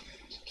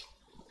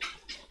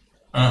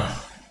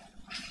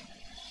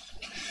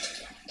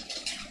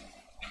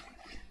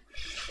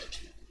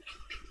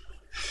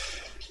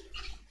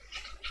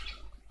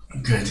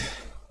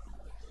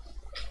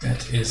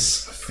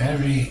 is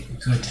very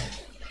good.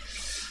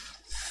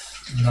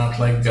 Not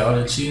like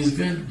Gouda cheese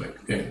good,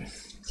 but good.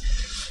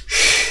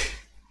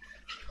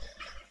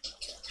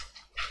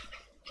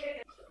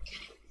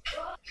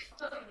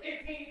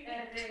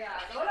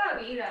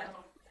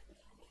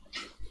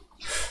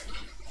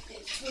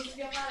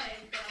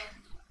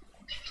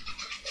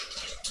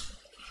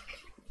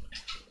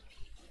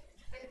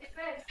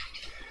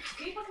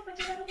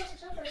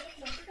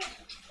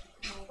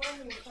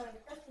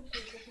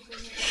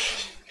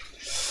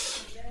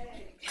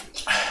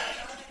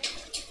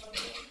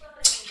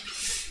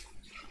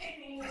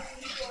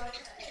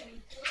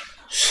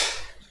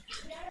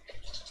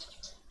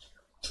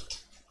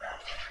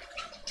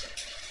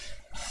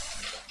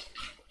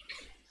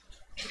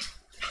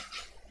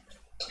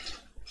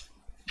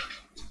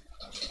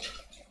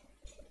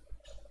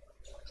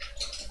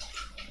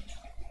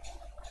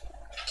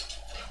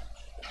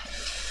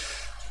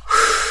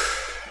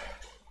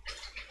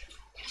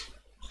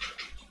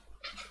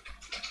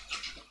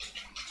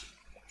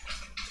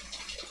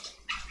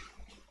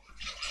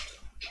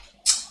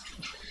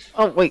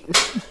 Oh wait.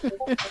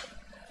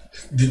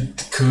 The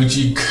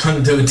Koji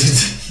Kondo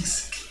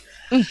disease.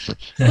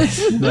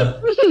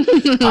 No,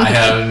 I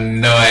have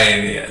no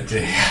idea, to be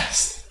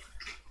honest.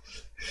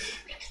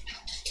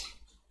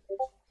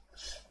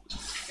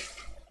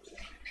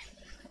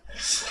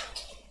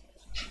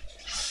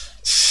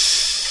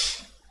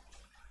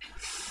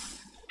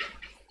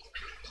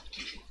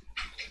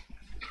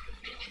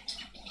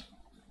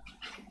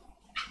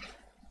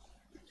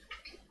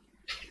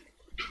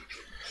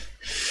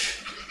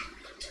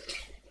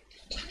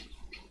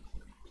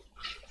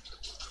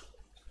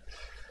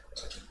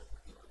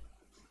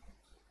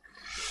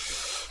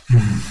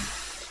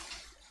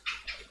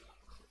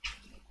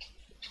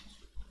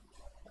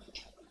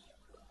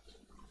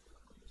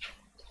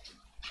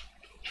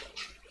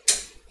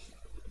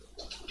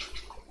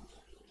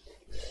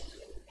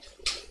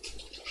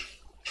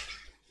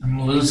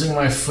 I'm losing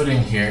my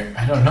footing here.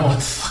 I don't know what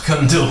the fuck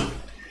I'm doing.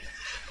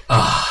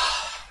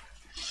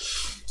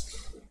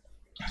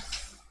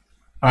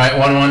 Alright,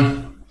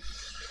 1-1.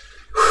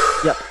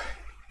 Yep.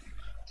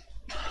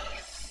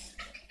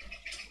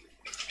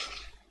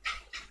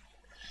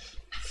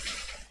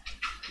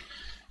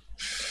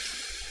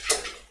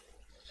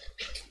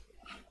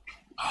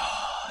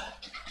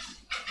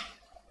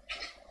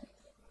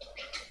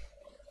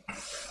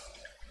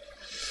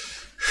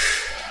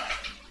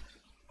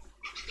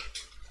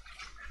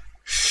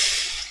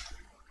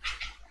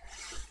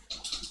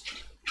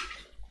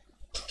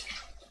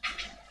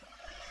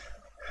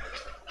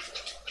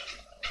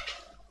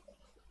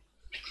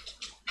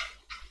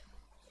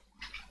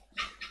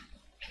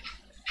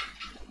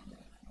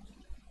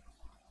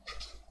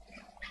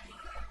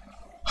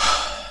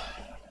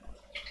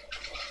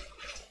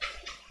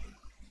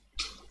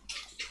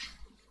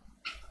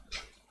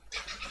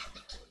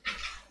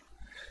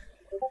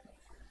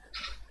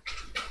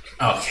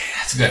 Okay,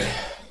 that's good.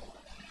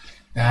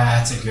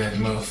 That's a good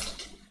move.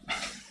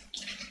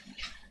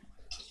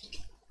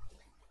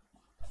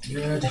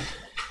 Good.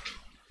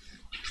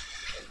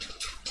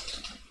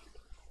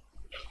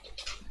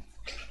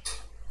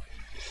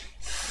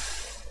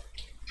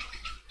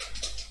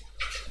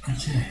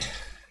 Okay.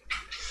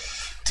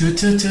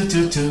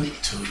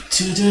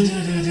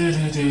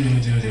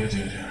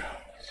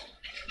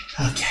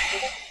 Okay.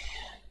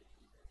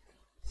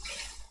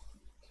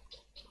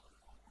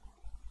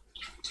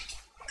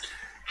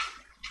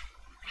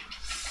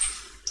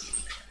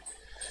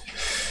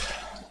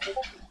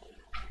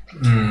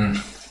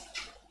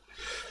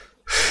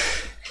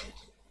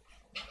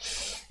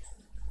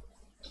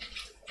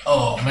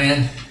 Oh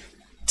man.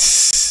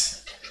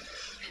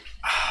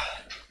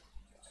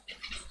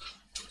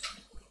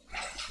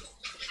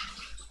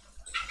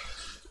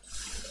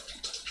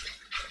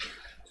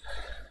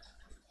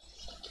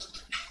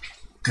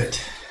 Good.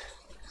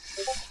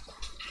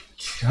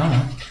 Come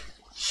on.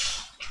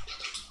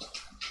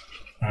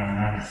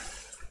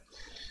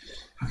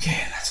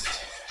 Okay, that's good.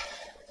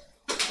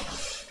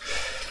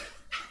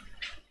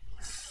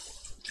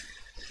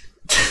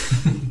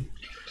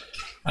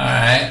 All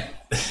right.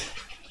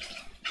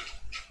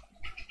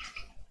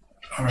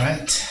 All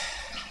right.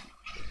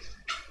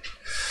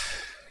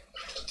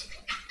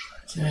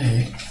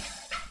 Okay.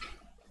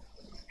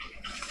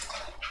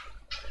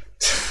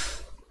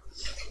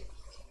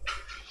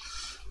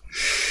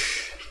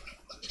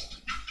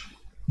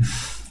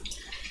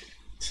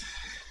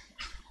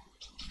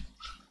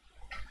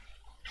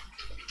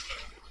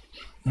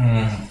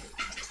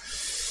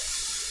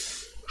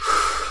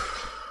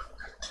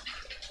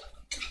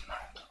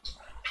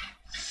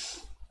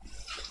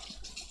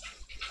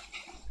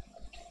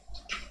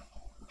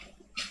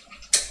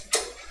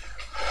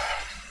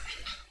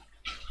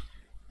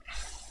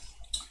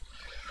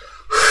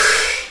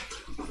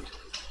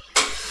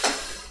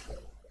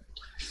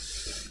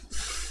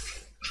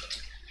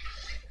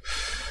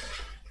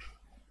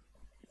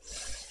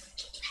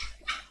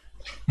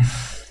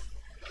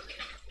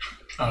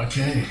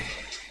 Okay.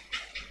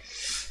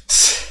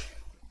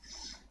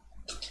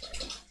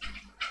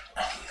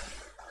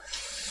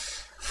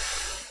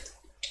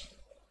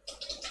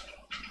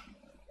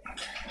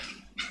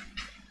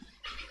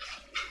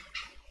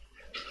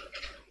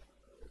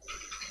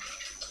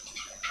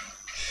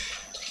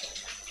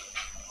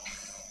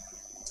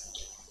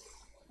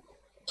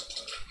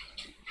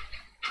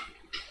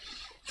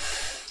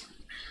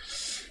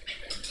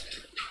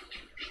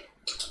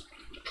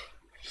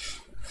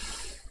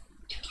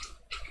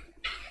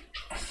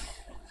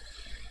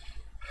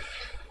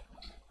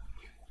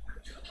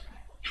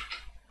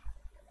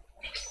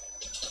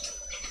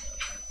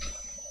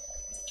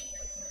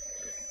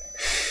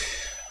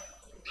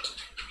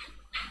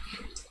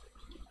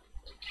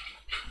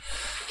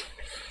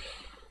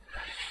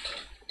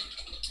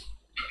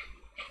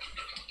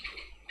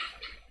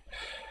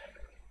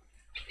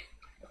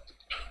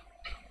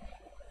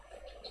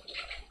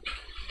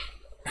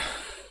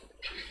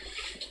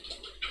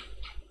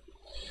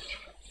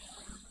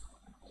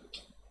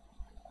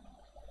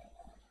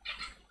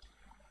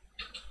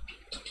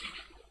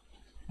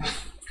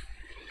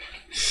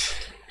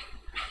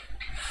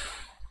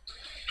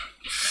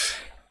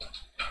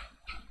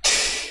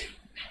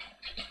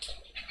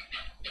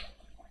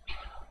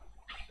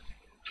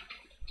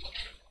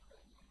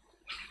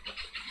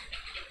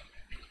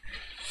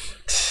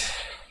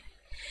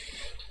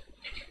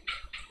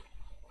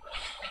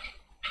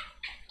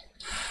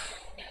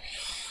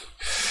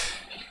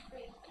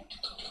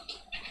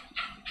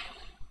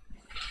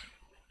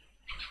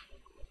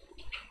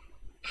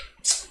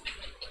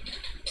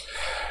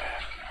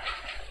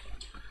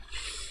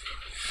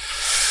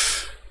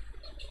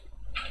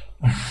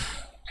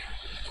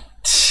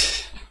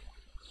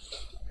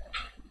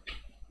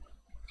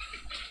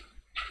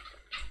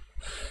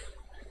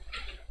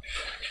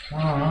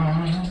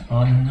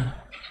 on.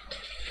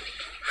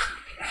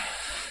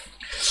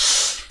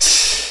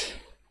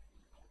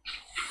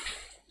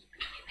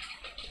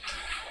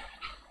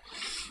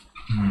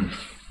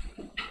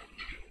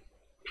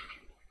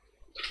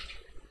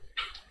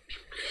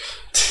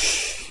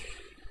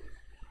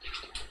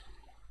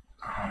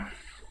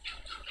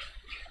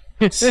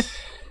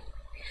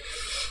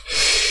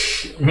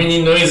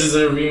 Many noises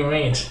are being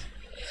made.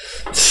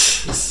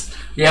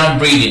 Yeah, I'm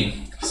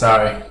breathing.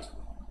 Sorry.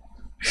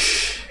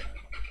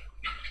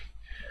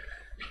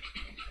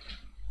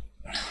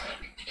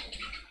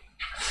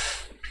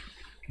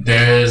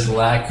 There is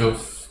lack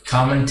of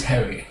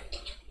commentary.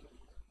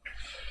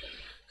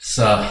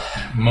 So,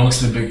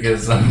 mostly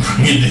because I'm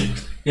breathing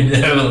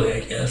heavily, I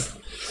guess.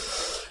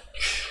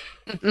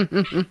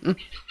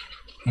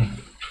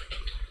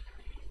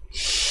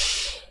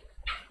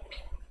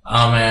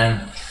 Oh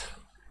man.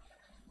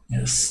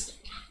 Yes.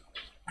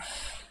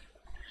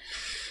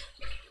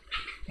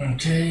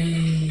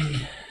 Okay.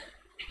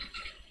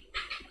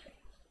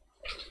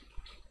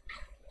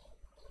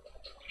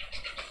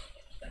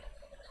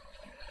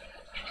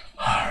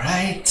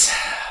 Alright.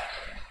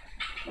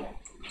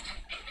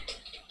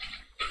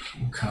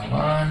 Come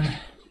on.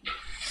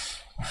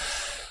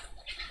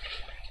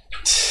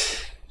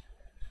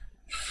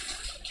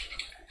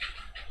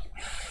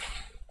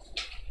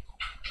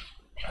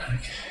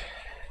 Okay.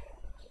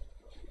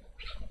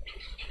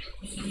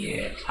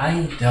 Yeah,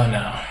 I don't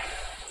know.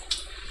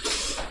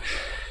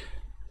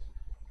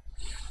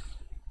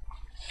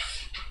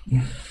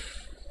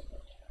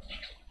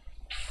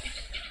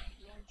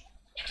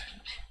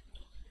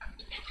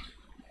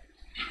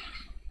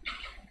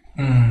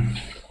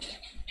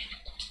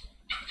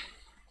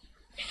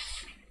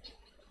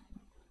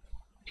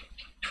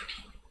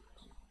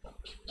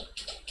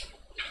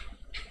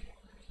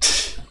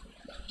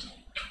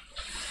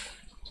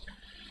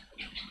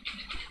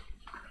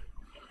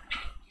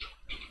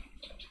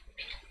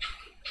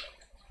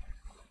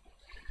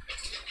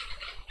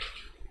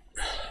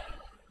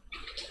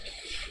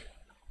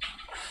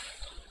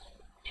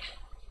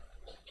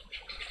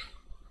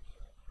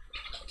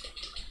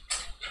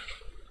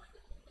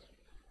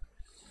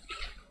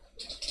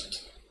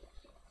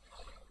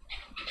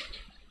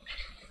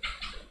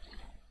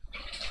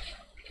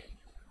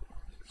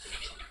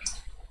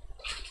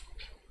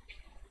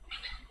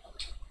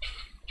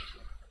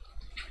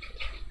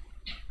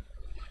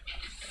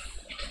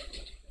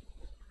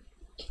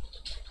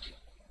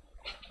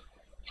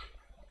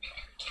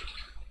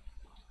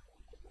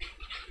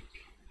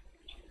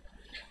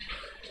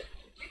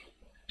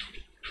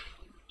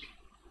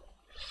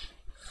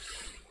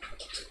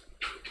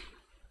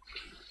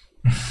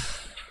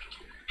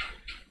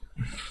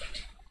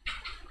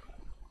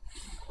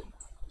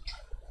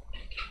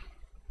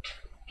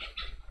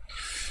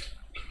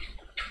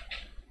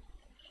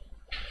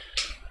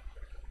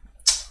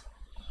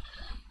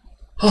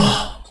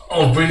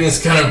 Oh, breathing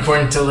is kind of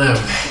important to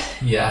live.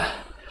 Yeah.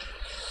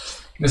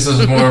 This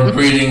was more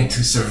breathing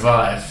to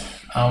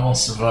survive. I will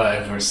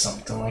survive or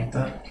something like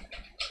that.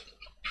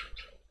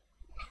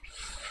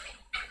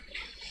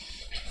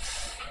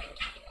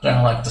 Kind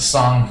of like the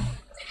song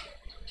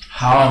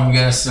How I'm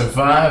Gonna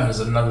Survive is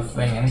another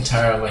thing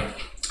entirely.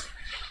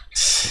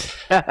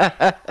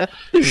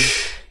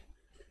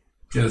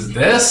 Because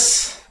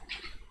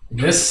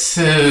this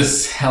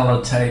is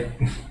hella tight.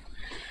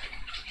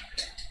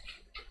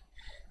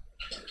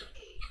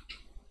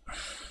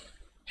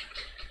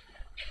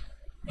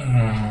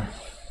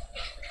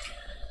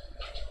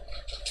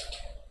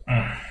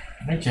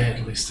 Okay,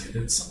 at least I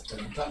did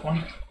something with that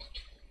one.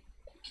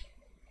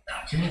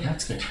 Okay,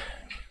 that's good.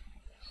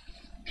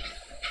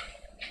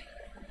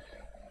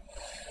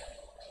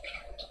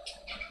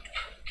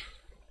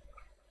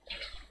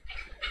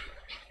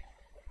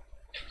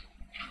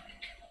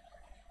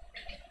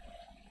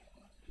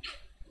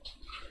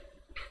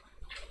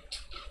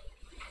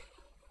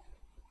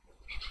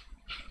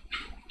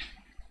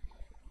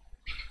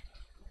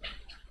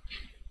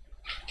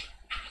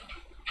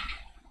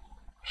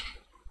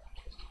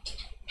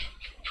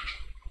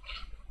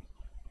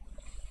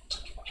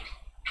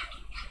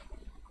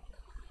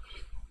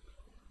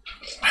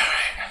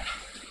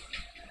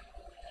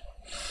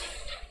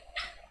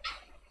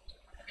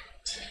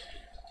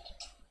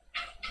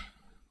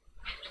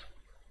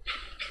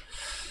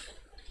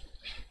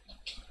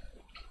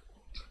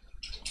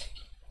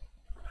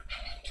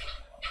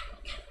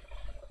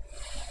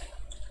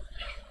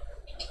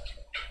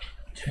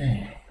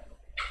 Okay.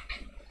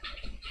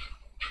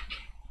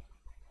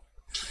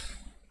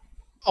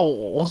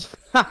 Oh.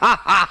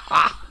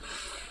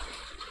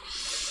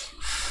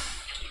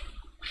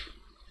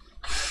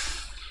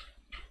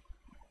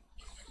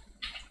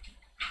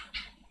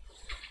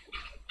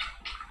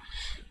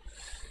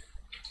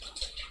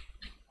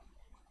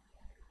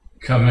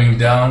 Coming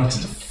down to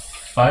the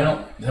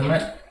final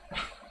limit.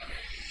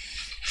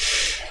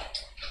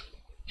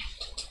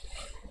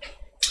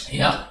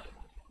 Yeah.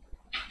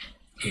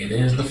 It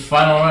is the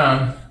final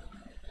round.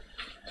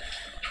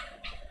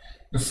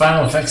 The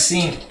final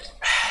vaccine.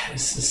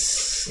 This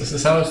is This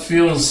is how it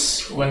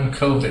feels when you're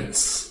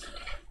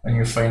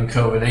fighting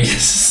COVID, I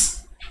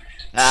guess.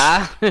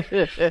 Are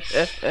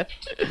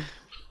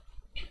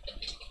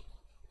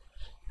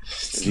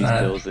these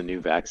pills the new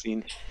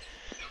vaccine?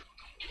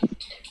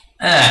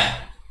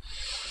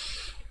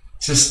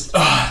 Just,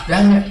 oh,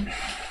 damn it.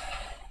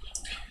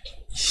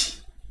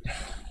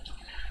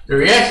 The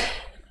react?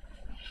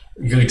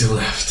 Go to the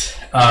left.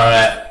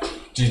 Alright,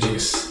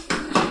 GG's.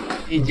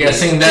 I'm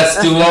guessing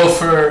that's too low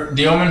for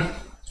the Omen?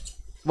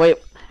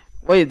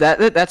 Wait,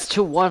 that's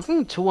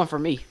 2-1. 2-1 for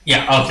me.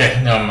 Yeah, okay,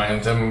 never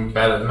mind. I'm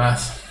bad at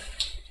math.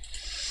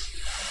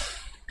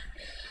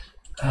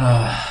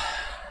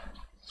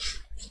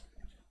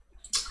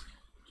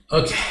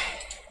 Okay.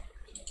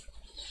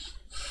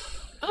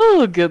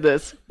 Oh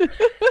goodness.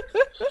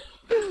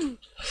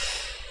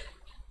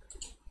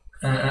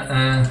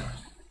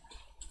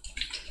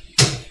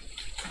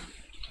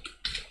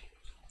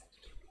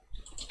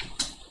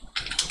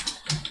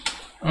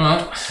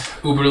 Well,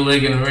 Uber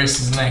leg and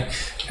versus neck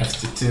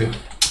FT2.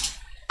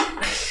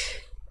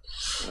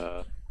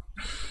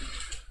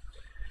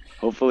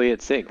 Hopefully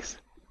it sinks.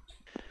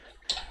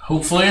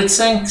 Hopefully it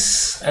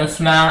sinks. If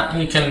not,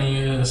 you can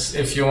use.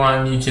 If you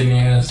want, you can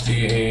use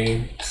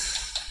the.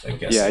 I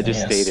guess. Yeah, I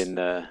just NES. stayed in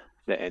the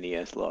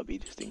NES lobby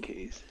just in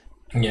case.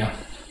 Yeah.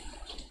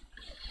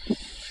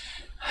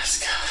 Let's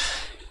go.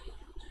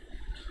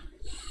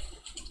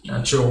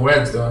 Not sure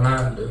where it's doing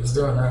that, but it's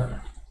doing that.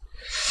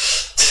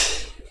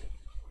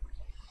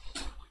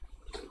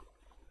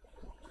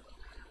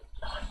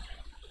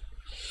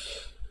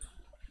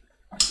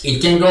 It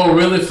can go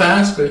really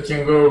fast, but it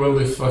can go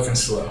really fucking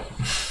slow.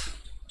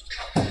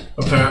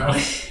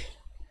 Apparently.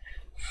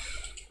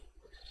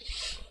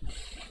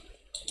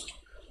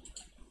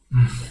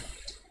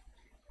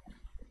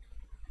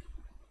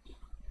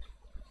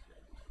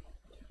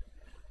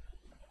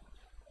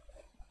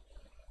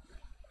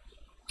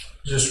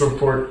 Just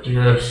report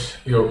your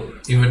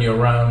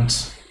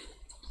rounds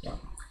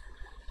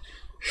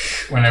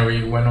whenever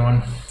you win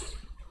one.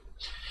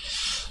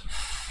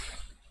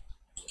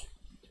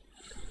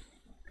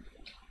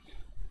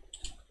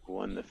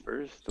 Won the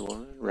first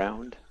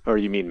round, or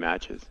you mean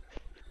matches?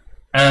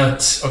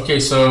 Okay,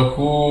 so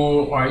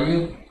who are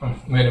you? Oh,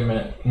 wait a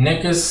minute.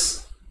 Nick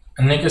is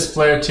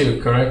player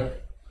 2, correct?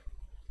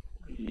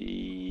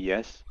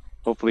 Yes.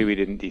 Hopefully we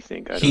didn't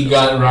desync. He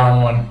got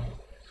round 1.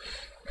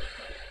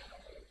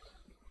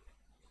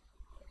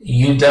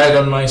 You died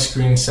on my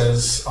screen,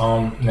 says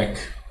Nick.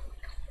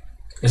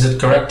 Is it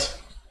correct?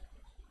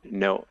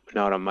 No,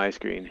 not on my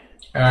screen.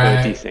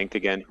 Alright. Desynced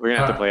again. We're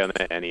gonna have to play on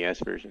the NES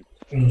version.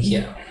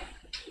 Yeah.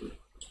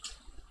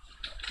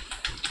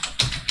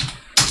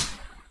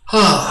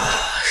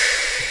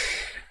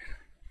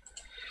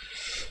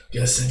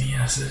 Guessing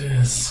yes, it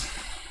is.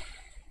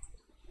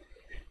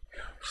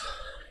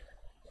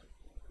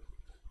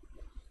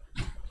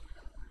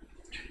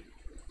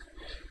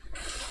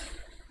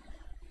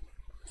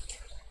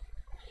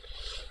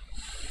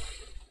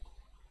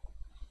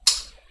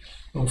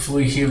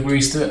 Hopefully he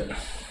agrees to it.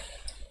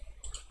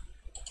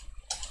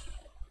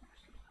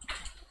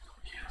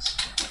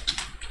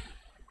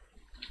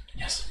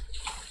 Yes.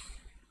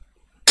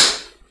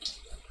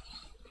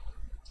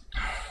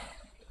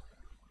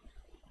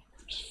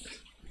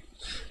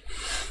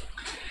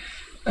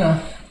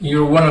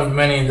 You're one of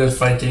many that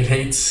Fightcade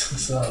hates,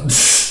 so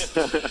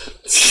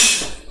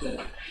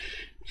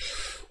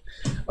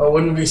I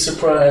wouldn't be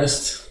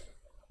surprised.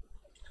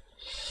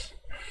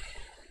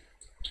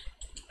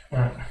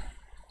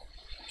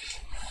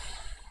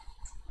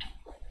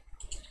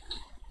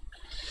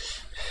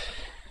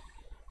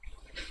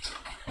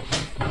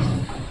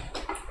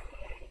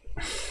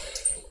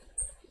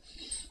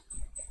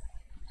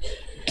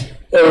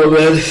 Oh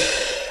man,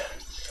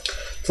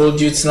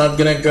 told you it's not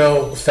gonna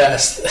go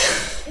fast.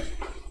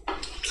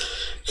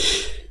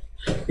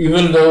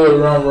 Even though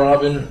we're round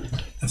robin,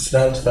 it's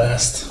not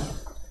fast.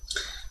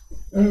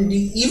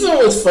 Even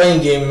with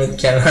fighting game, it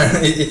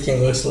can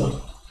go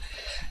slow.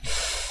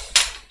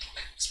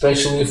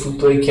 Especially if we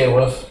play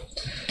KOF.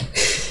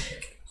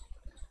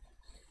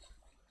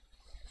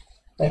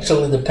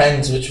 Actually,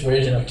 depends which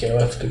version of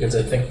KOF, because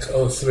I think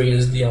 03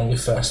 is the only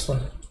fast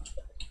one.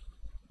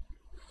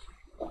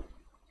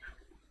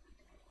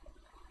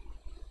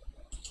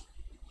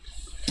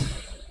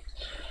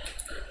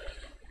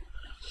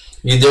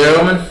 You there,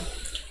 Roman?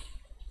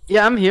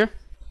 Yeah, I'm here.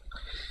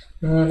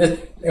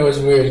 It was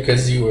weird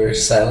because you were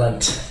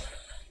silent.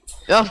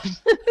 Oh,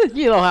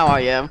 you know how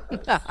I am.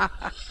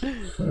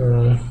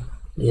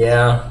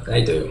 Yeah,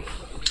 I do.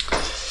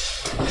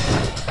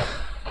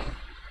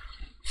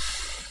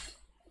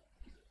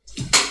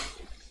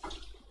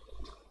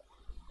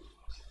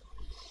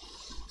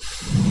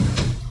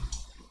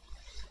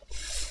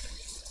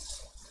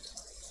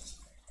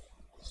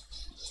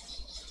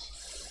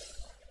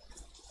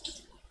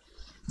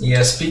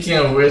 Yeah, speaking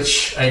of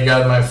which, I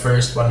got my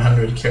first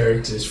 100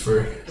 characters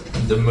for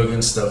the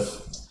Mugen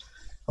stuff.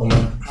 Oh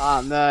man.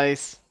 Ah,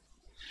 nice.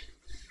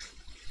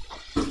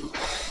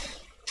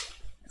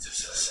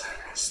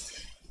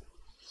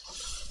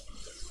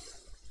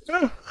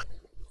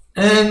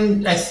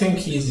 And I think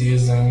he's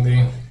using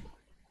the...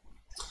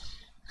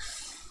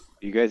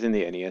 You guys in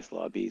the NES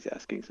lobby is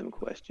asking some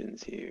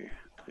questions here.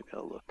 I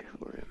gotta look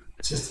for him.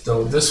 Just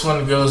though this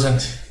one goes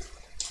into...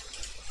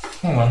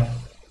 Hold on.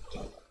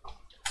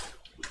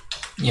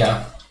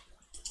 Yeah.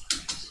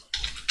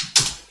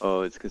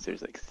 Oh, it's because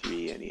there's like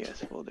 3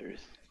 NES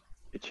folders.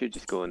 It should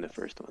just go in the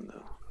first one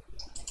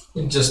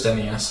though. Just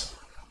NES.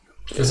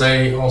 Because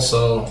I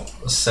also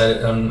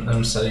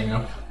I'm setting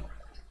up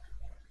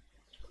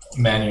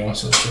manual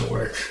so it should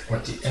work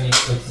with the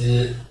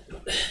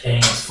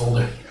NES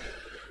folder.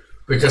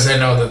 Because I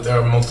know that there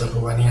are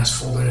multiple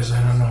NES folders.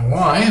 I don't know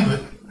why,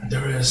 but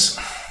there is.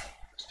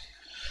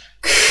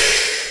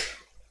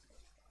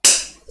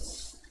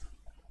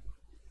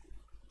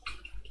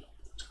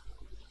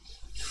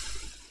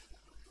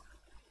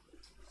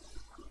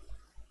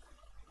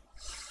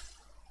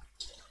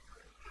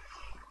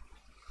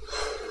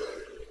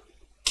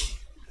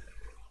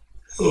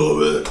 A little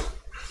bit.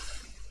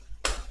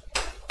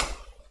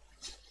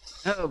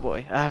 Oh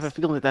boy, I have a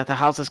feeling that the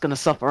house is gonna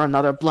suffer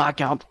another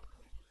blackout.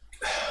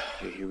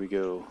 Okay, here we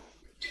go.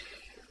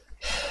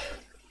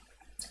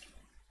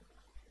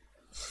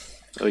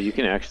 Oh, you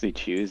can actually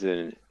choose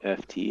an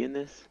FT in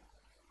this?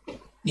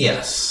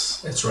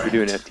 Yes, it's right.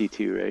 You're doing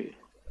FT2, right?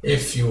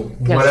 If you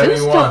Yeah, whatever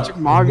since you want, Dr.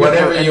 Mario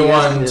whatever for you NES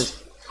want,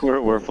 is-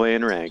 We're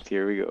playing ranked.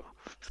 Here we go.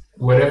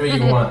 whatever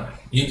you want.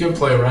 You can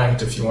play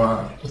ranked if you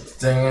want. But the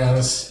thing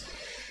is,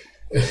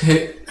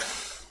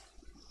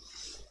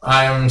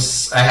 I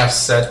have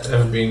set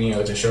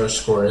FB to show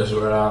scores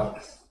without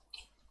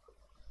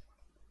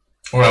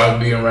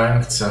being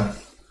ranked. So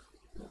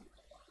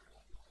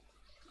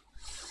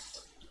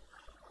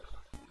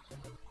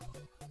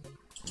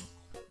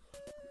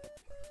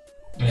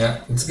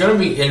yeah, it's gonna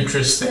be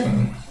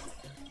interesting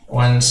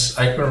once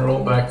Icon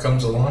Rollback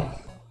comes along.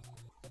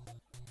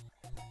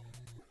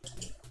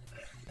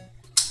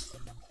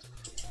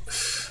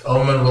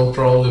 Omen will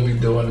probably be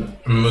doing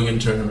Mugen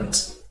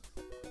tournaments.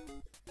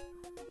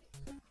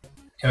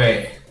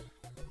 Anyway.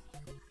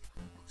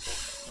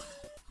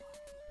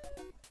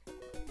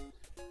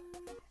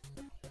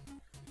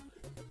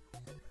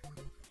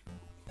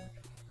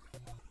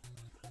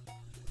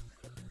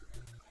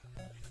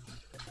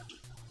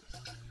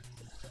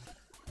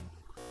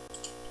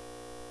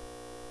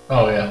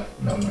 Oh yeah,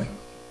 no mind.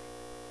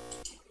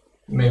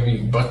 Maybe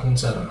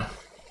buttons, I don't know.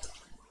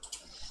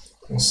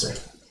 We'll see.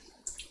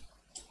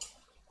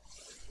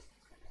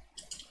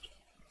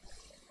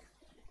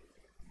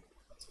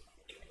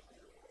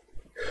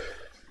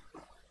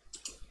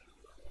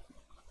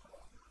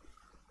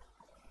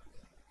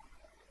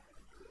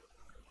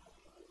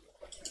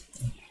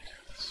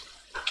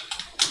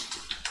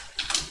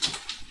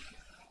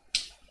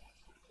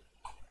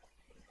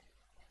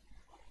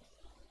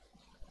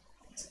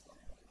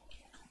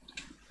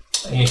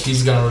 If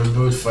he's gonna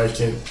reboot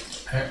Fightcade,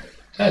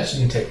 that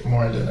shouldn't take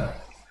more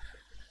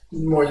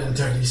than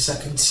 30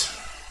 seconds.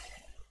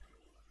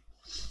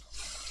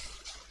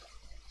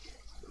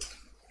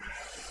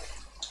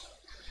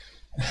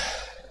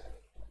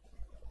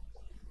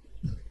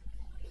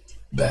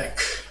 Back.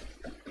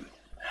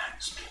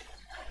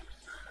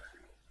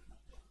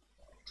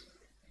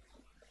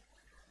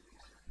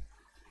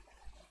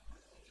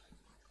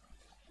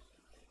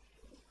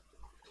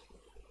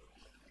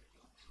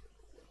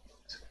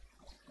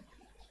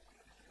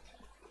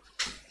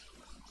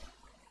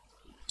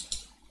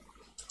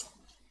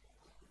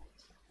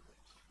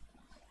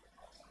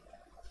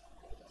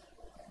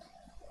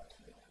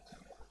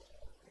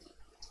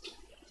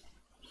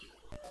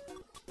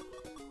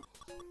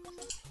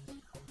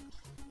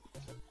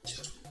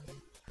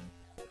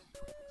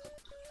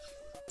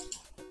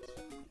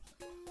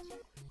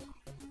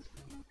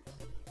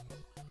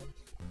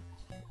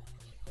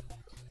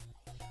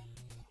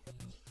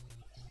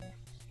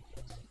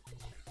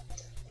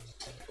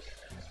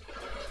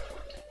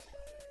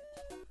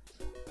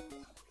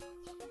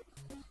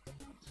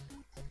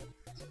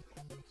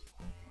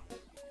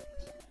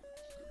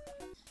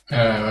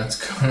 What's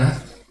going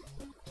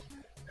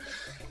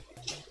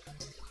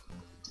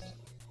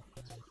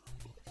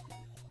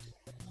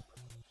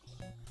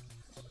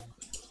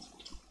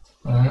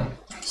on?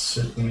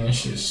 Certain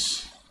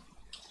issues.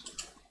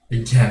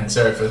 Again,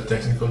 sorry for the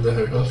technical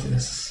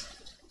difficulties.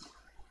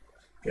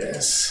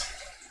 Guess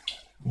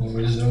we'll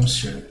resume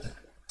soon.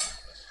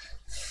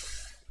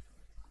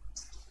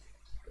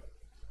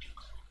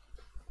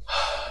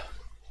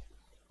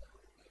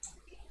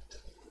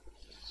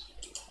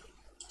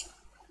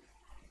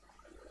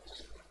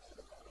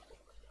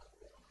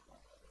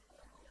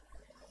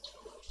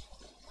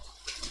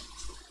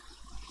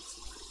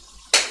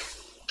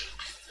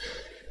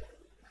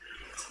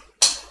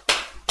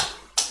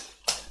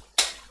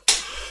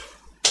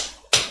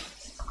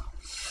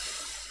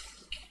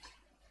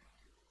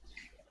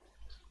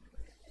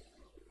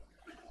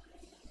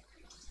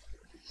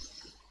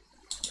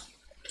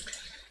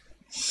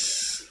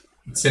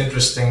 It's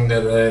interesting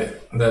that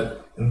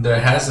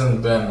there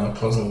hasn't been a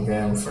puzzle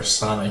game for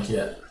Sonic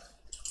yet.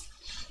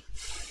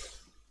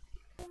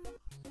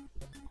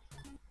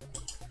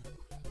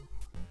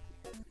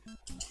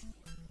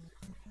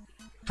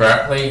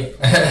 Apparently,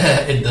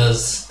 it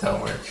does.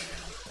 That work.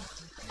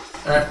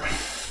 Alright.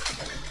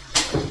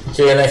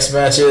 Okay, next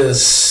match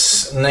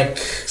is Nick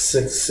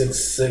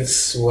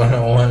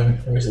 666101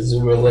 versus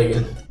Uber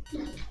Legged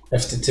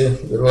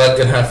FT2. Good luck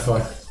and have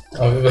fun.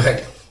 I'll be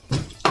back.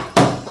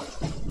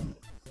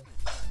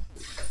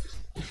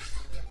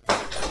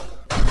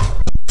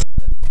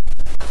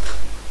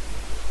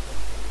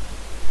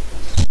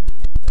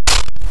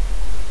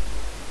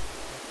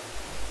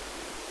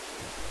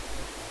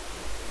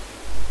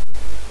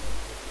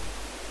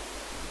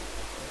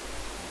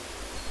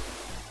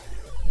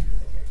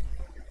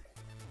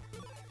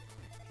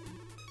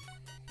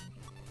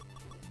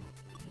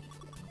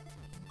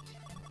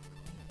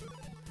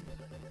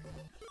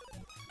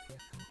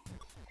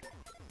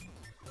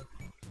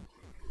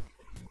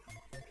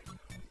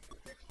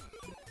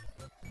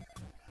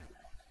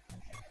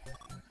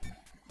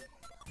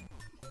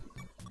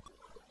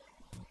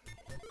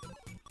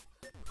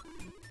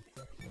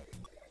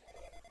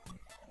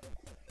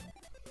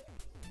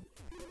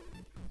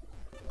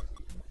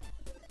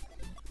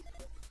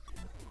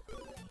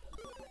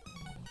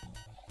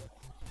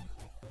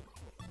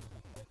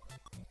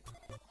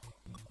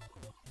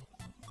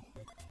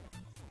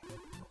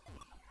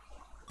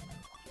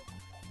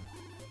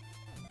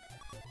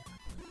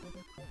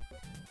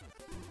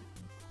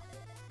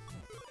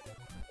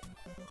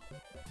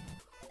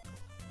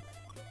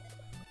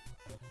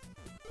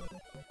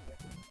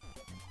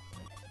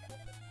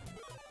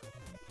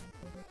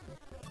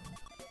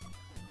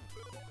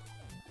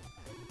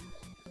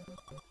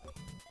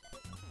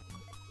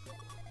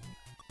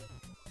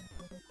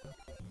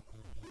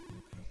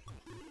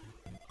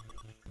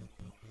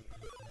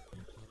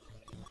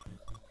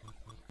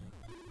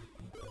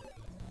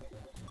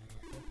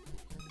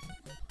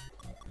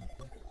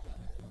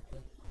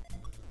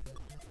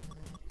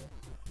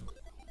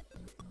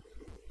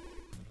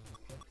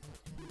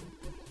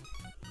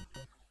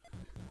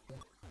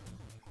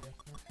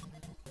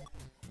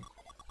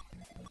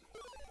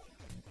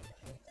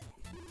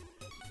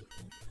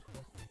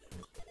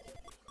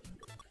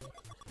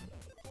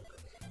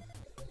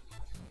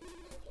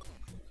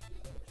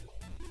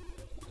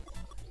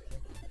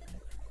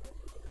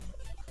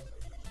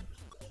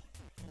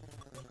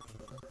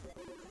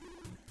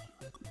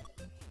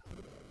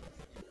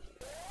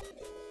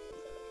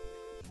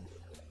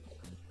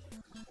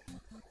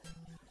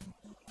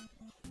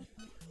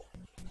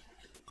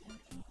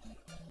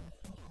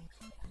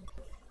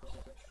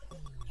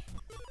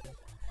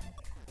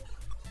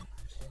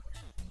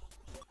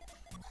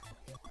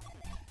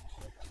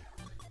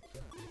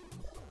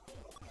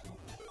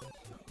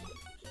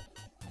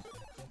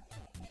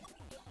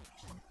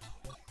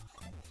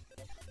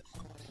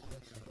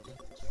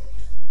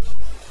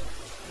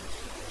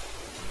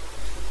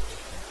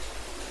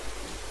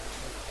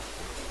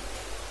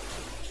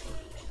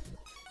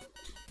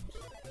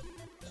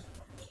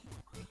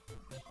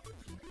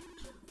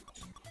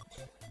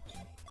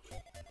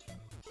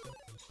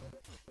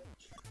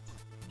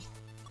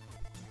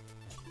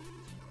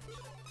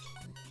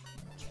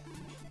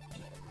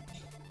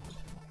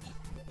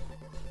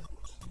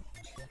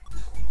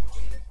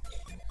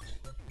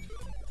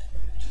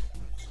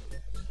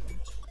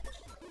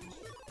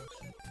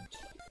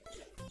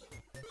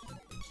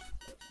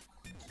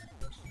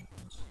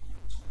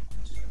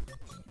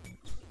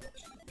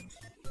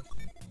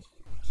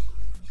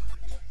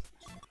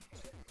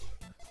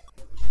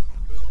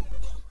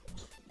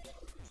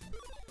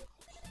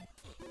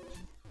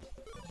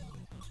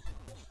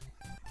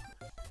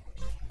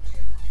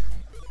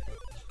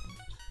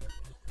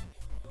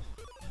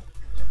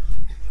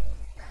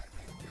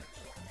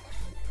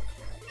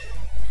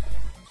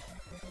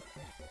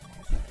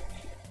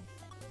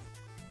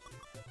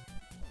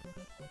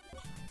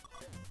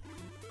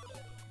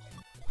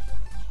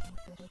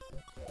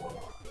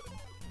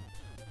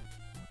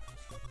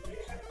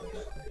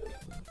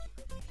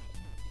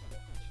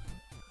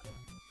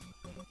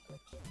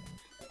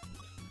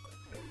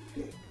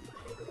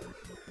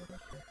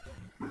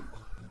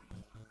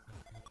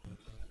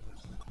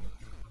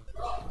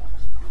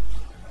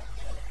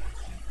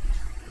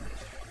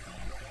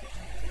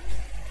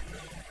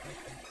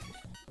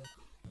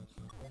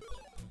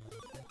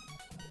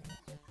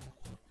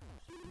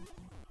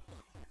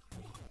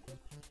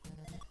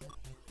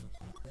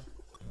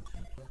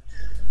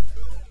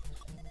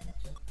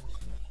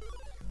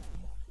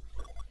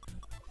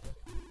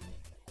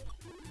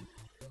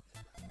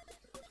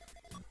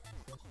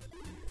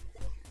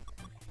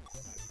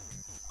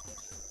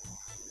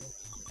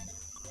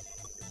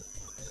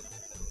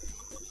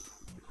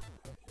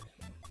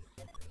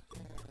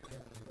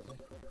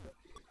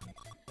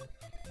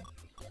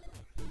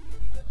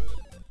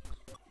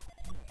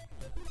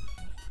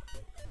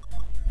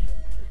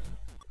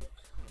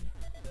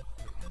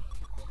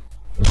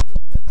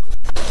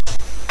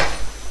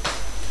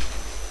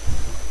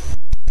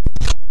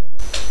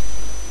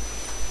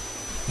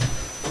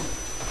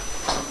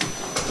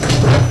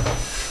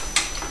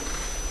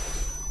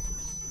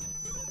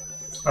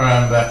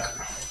 Alright, I'm back.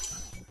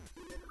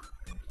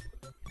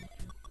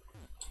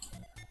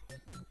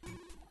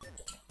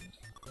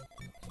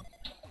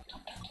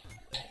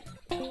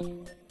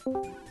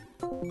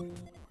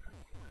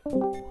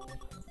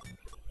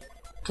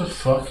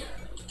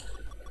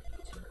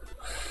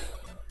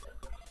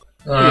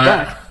 You're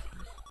back.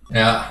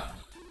 Yeah.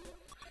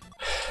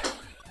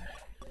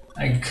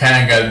 I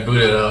kind of got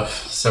booted off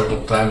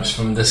several times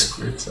from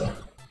Discord, so.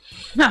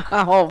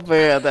 Oh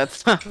man,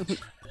 that's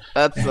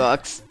that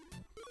sucks.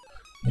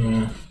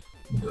 It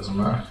doesn't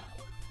matter.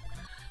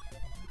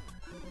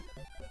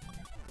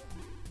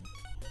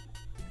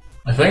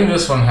 I think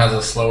this one has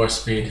a slower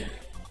speed.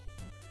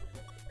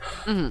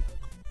 Mhm.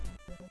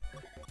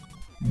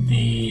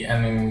 The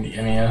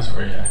NES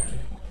version.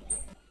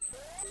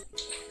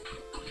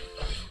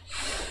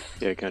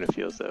 Yeah, it kind of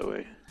feels that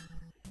way.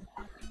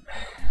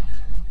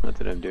 Not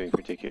that I'm doing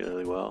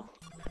particularly well.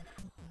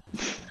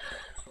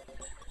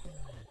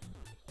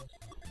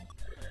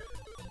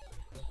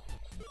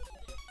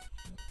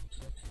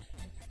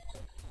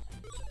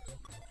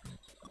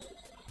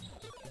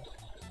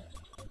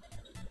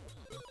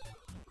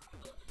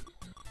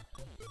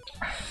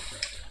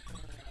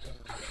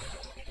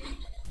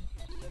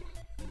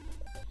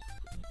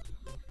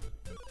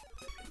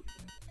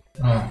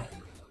 Oh.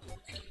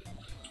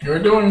 You're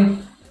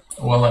doing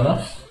well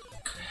enough.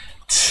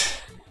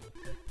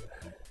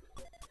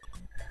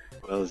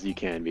 Well as you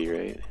can be,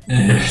 right?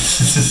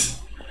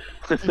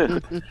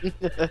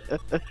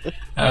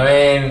 I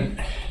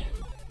mean,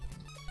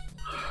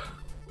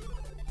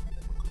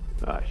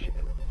 Ah, shit.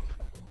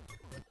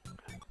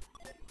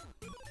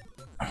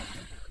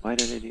 Why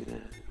did I do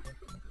that?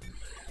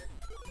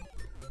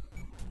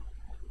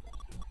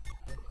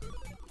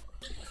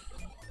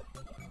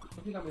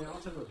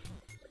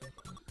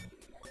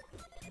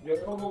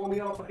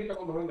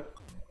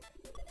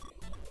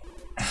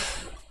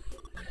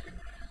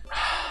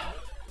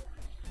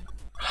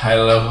 high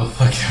level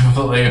fucking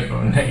play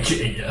from Nick,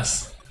 I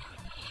guess.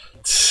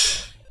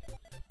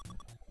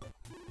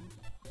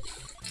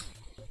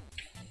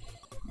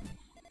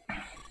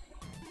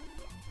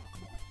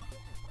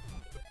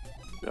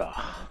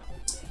 Ah.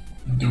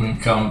 Doing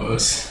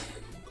combos.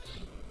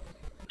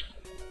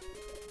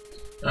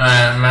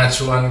 Alright,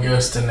 match 1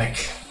 goes to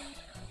Nick.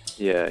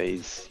 Yeah,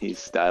 he's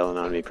styling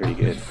on me pretty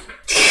good.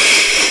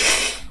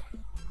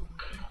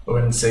 I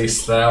wouldn't say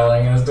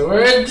styling is the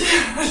word.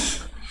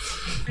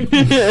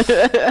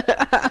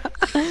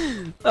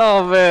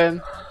 Oh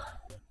man.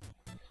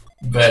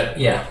 But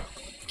yeah,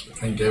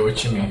 I get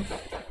what you mean.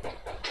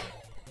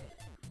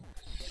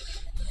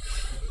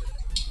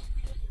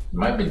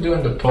 Might be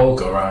doing the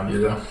polka around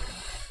you though.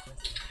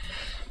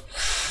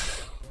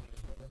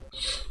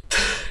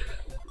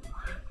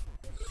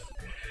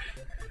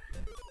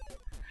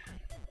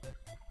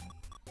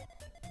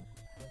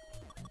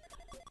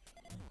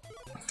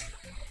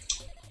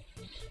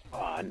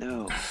 Oh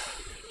no.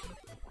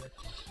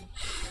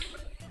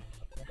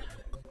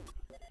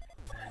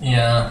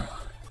 Yeah.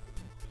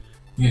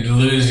 You'd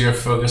lose your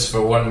focus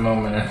for 1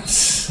 moment and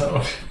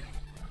so.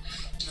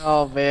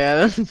 Oh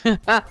man.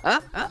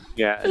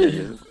 Yeah, and then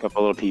just a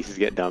couple little pieces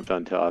get dumped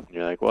on top, and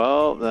you're like,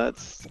 well,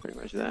 that's pretty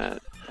much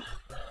that.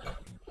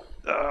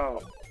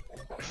 Oh.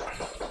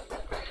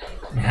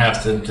 You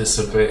have to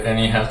anticipate and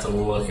you have to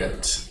look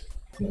at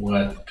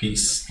what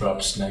piece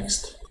drops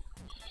next.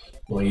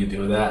 Will you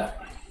do that?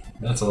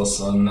 That's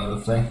also another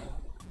thing.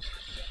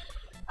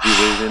 You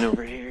losing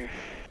over here?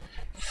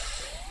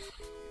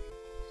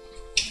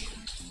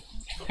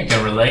 I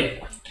can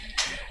relate.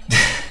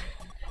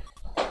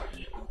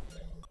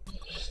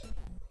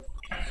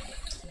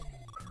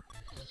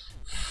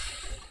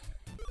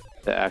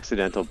 The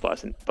accidental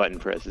button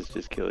presses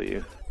just kill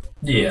you.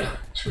 Yeah,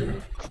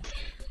 true.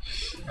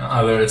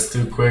 Either it's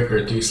too quick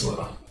or too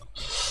slow.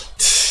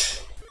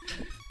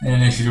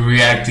 And if you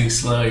react too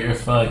slow, you're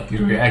fucked.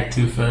 You react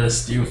too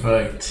fast, you're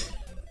fucked.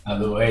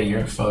 Either way,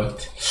 you're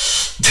fucked.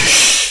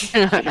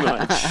 Pretty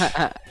much.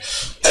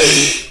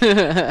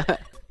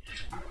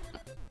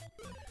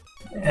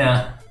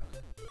 Yeah.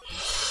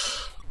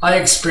 I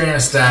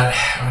experienced that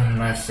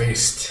when I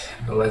faced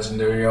the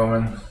legendary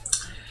Omen.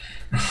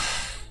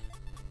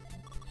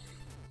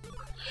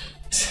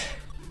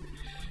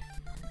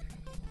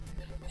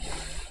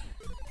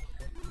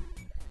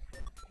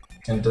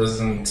 It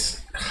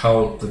doesn't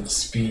help that the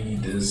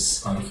speed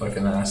is on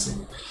fucking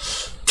acid.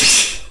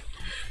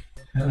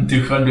 And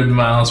 200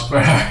 miles per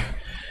hour.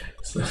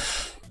 So.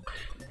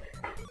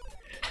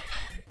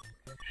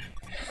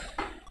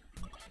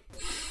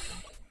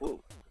 Whoa. Oh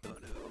no.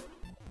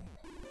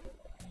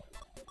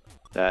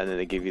 That, and then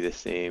they give you the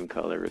same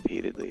color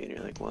repeatedly, and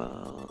you're like,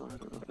 well, I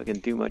don't know if I can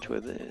do much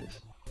with this.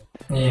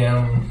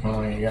 Yeah,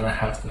 well, you're gonna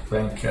have to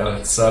think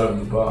outside of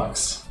the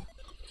box.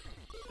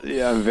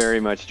 Yeah, I'm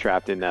very much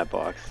trapped in that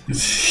box.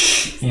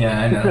 Yeah,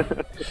 I know.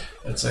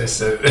 That's what I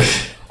said.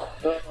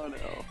 Oh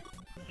no.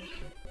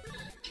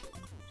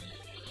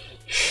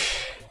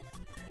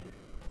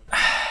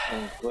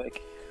 Oh,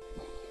 quick.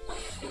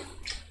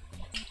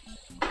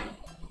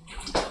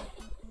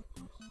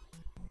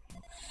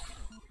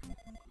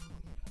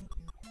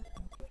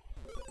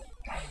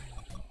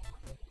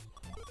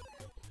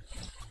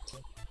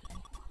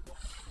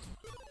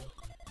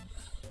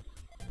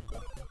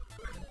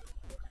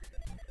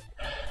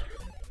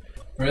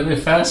 Really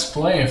fast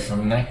play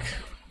from Nick.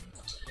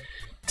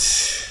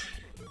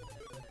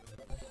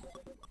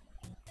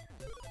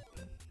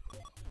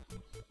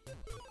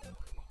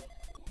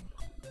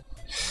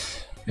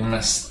 You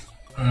must.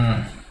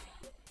 I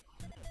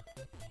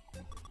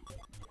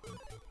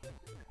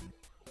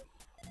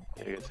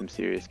got some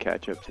serious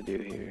catch up to do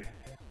here.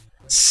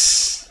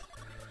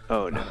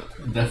 Oh no.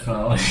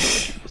 Definitely.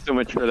 So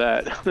much for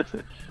that.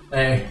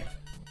 Hey.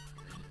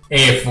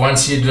 If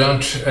once you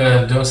don't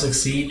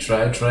succeed,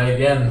 try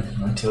again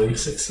until you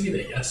succeed,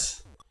 I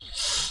guess.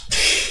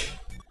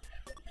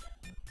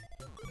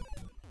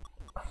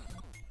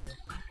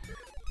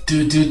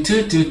 Do.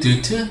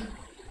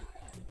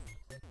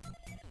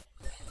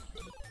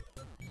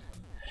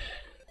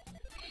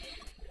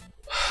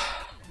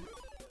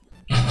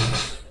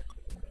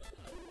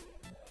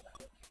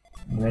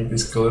 Nick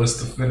is close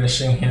to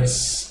finishing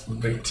his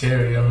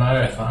Victoria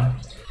marathon.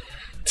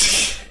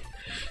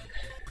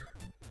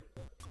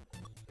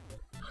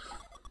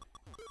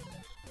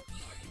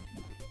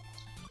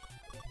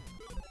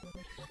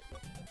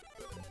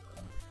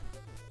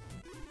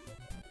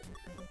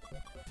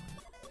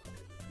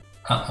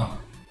 Uh-oh.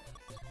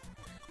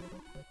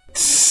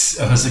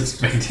 I was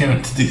expecting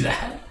him to do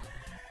that.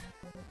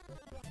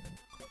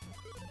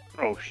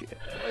 Oh shit,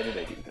 why did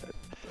I do that?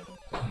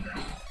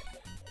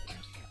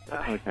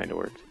 Oh, it kinda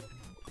worked.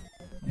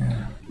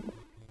 Yeah.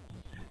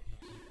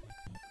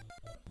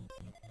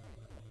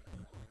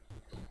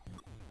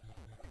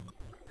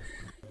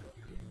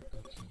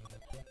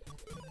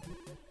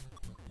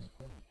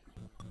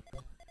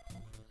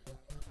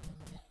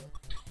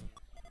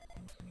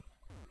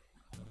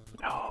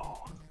 No.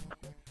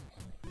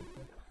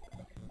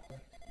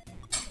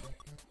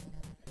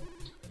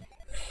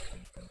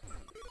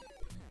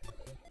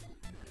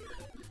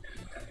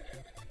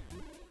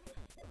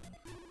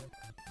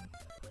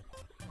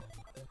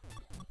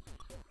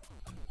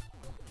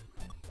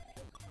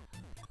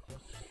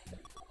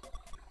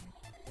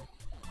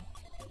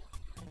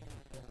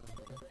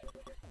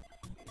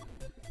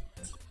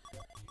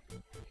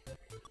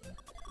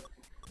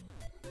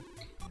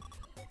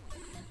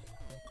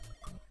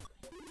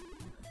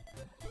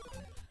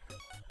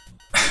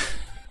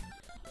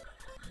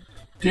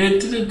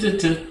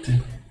 Do.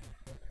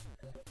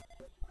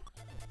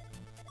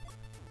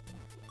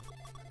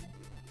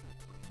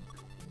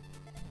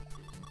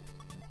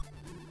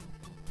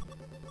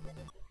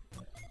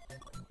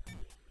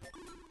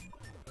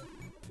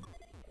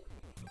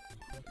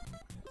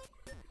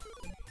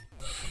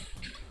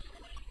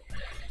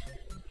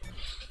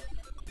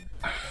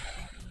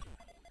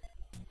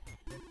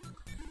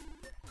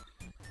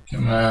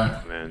 Come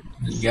on, Man.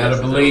 you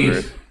gotta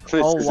believe.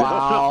 Oh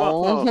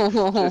wow!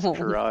 Just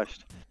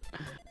crushed.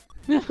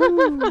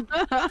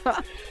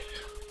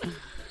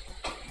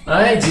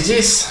 Alright,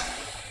 GG's.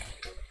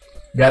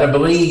 Gotta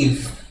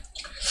believe.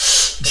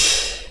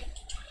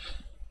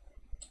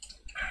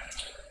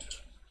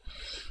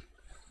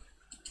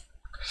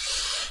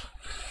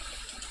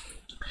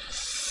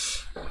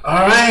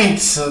 Alright,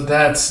 so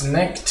that's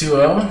Nick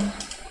 2-0.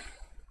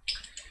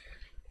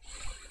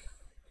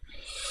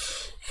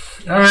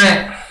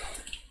 Alright,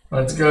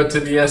 let's go to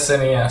the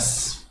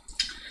SNES.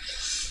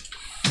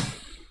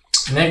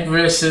 Nick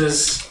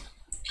versus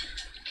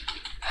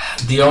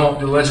the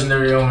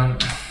legendary Omen.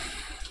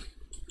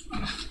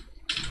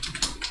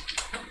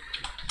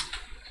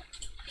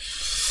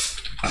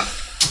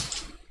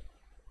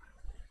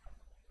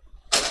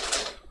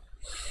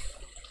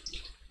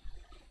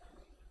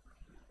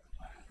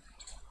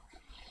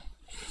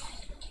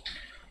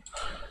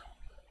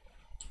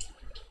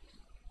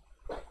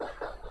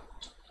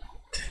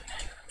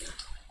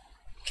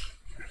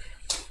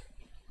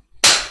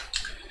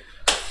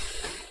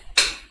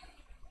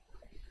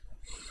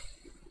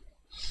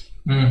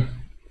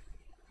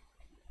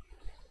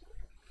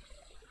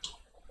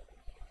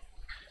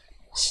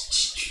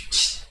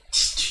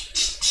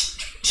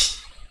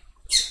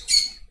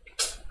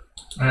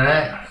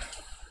 Alright.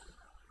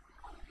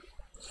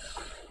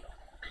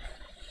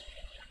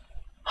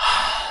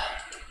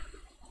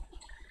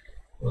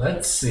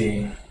 Let's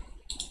see.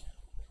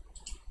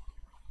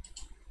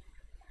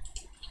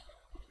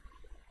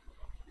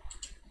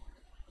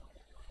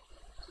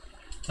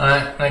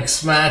 Alright,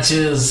 next match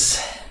is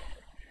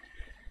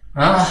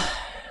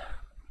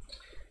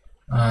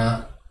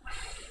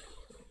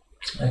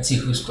let's see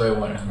who's player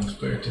 1 and who's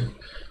player 2.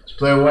 So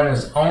player 1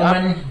 is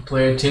Omen,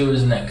 player 2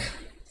 is Nick.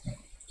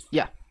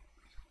 Yeah.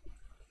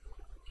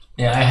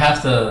 Yeah, I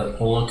have to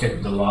look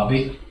at the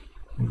lobby.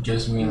 It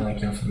gives me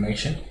like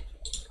information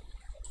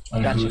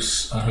on Gotcha.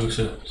 who's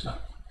who. So.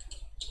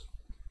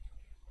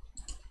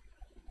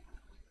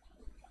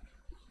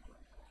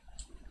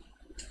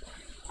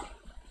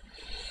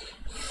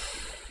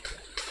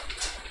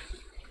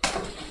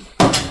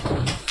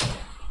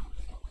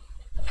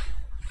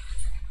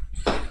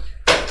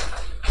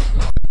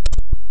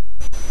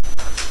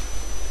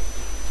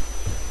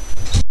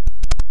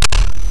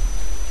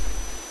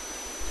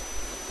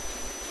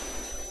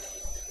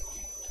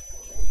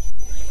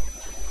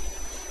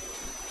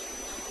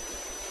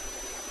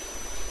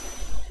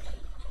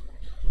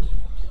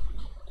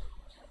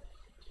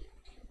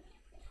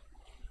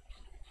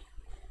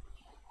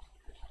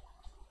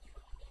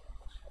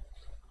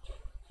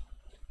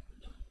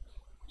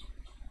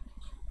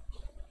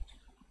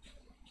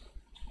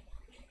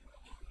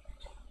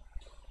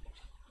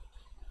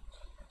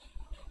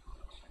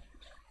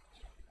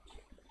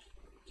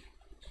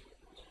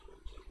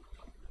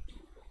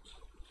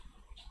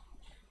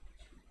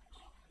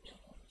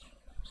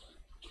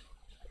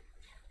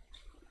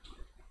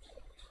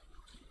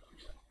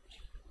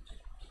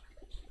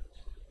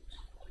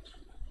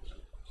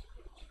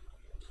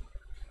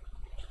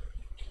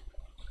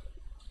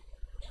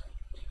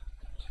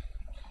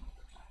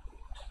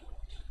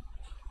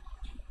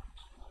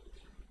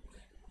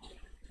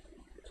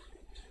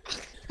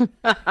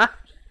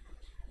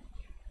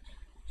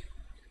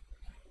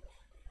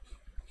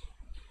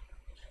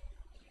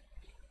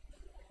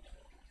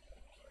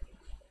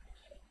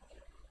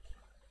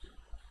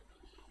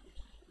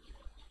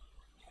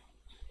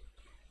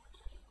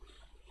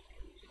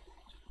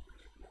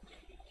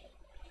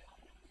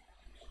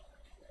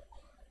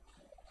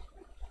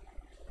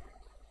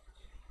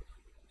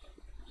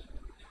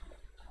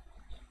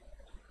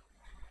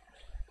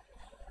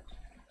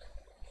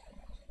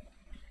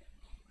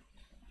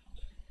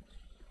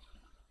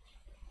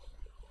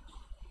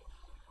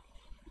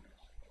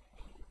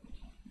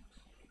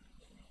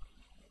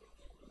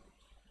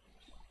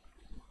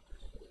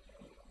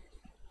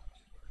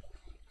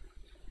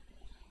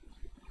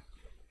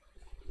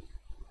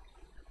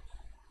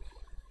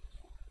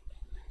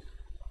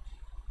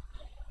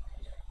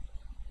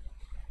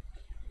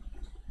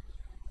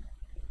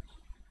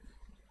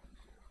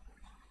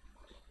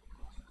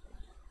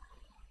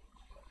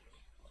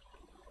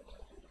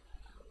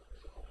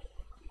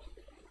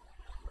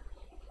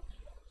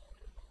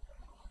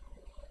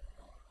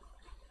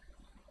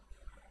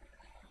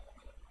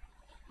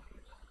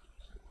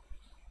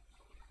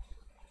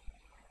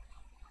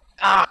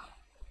 Ah!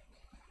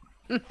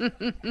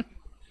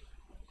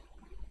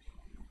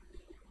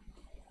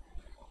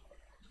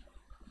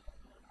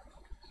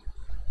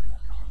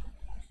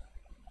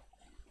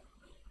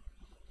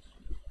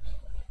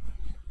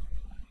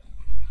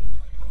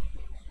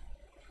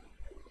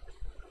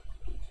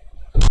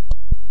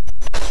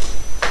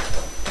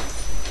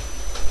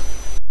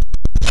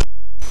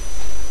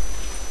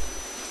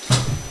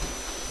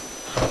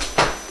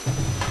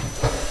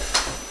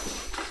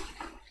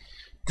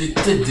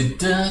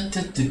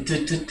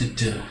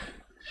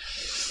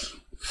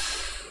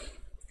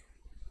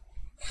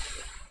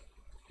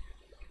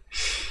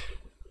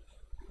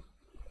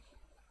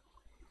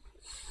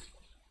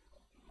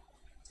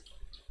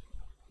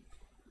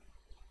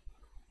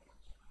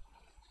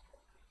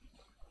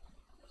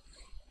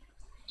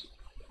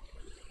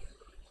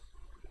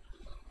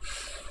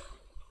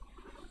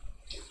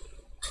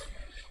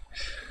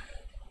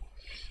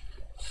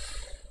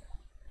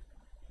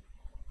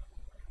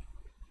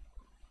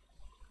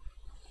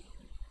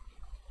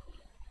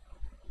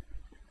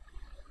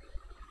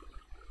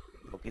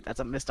 Okay, that's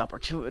a missed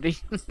opportunity.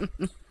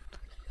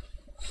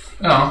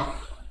 No.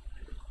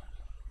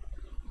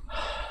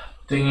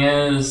 Thing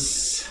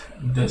is,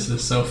 this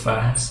is so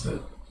fast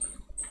that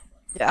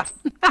Yeah.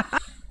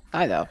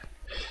 I know.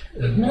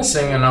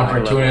 missing an High level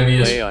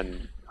opportunity play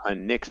is.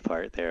 on Nick's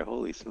part there.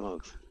 Holy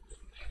smokes.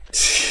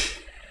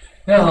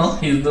 No,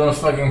 he's doing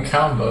fucking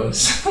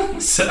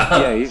combos. So.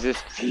 Yeah,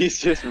 he's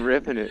just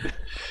ripping it.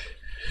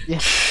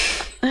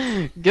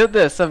 Yeah.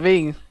 Goodness, I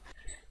mean,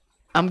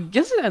 I'm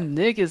guessing that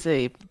Nick is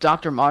a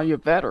Dr. Mario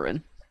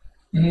veteran.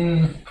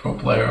 Pro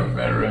player,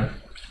 veteran.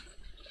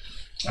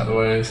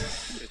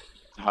 Otherwise.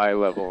 High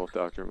level of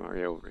Dr.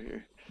 Mario over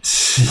here.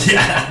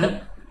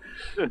 Yeah.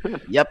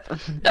 Yep.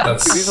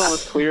 He's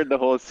almost cleared the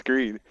whole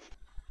screen.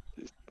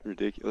 Just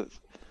ridiculous.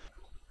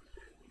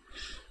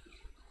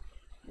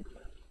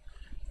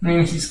 I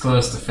mean, he's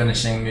close to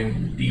finishing the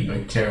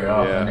debug tear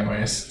off, Yeah.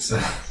 anyways. So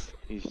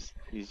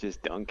He's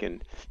just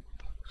dunking.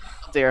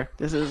 There,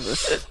 this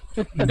is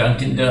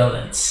Dunkin'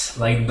 Donuts,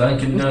 like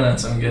Dunkin'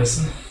 Donuts, I'm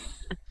guessing.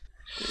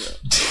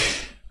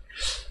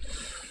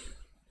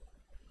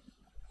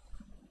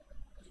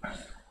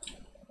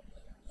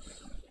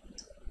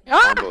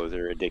 Ah! Combos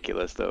are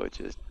ridiculous though. It's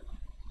just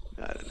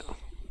I don't know.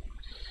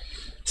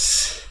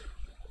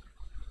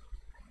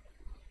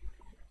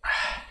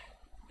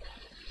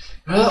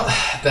 Well,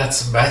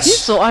 that's a match.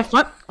 So I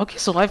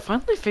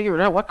finally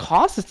figured out what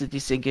causes the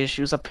desync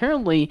issues.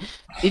 Apparently,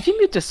 if you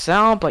mute the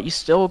sound but you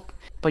still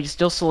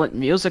select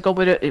music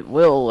over it, it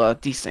will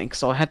desync.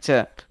 So I had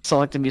to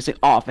select the music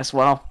off as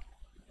well.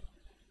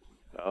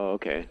 Oh,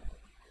 okay.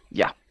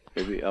 Yeah.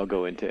 Maybe I'll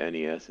go into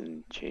NES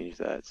and change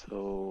that.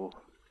 So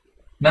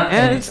Not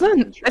And any- it's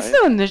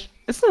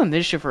not an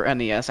issue for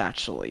NES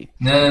actually.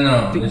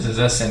 No. This is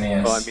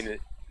SNES. oh, I mean,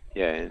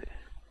 yeah.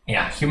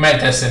 Yeah, he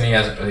meant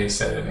SNES, but he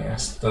said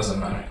NES. Doesn't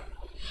matter.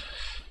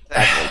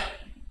 Exactly.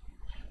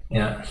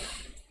 Yeah.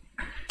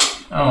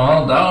 Oh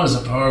well, that was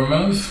a power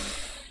move.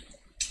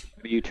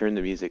 How do you turn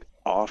the music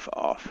off?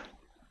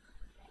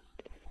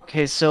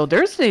 Okay, so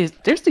there's the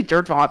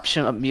third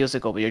option of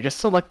music over here. Just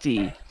select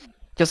the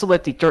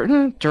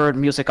third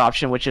music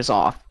option, which is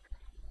off.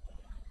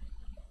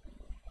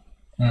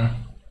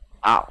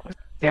 Ow!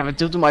 Damn it!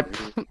 Due to my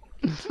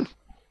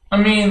I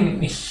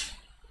mean,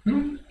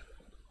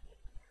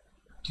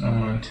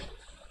 Alright.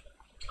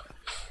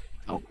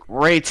 oh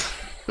great!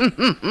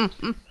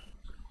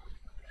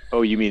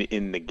 Oh, you mean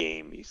in the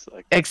game? He's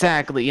like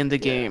Exactly in the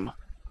game.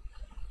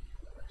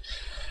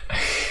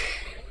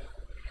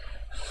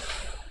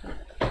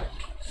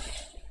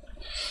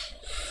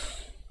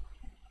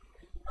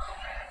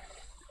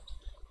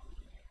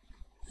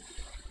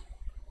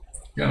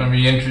 Gonna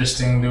be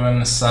interesting doing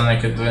the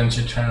Sonic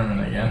Adventure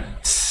tournament again.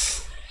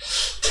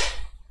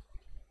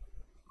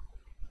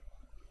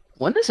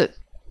 When is it?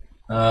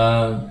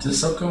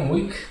 This upcoming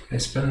week, I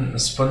spun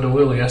the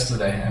wheel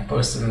yesterday. I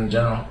posted in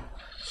general.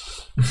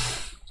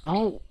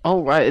 Oh,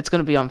 right. It's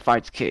gonna be on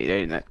Fightcade,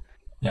 ain't it?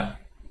 Yeah.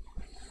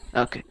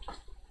 Okay.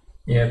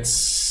 Yeah,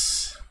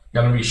 it's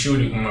gonna be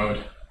shooting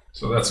mode,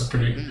 so that's a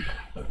pretty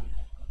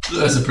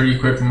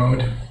quick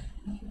mode.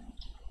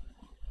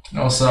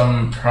 Also,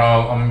 I'm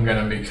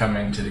gonna be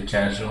coming to the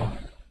casual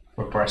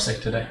for Parsec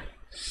today.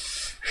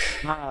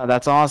 Ah,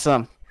 that's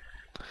awesome.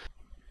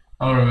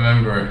 I'll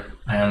remember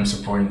I am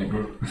supporting the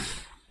group.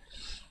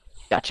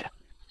 Gotcha.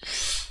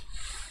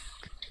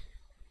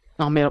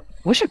 Oh man,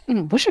 wish I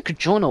could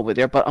join over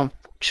there, but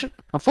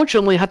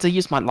unfortunately, I had to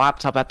use my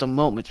laptop at the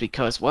moment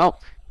because, well,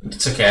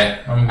 It's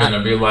okay. I'm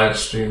gonna be live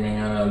streaming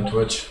on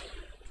Twitch,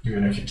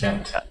 even if you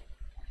can't.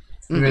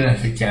 Even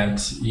if you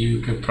can't,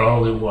 you could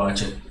probably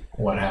watch it.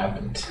 What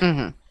happened?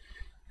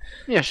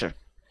 Yeah, sure.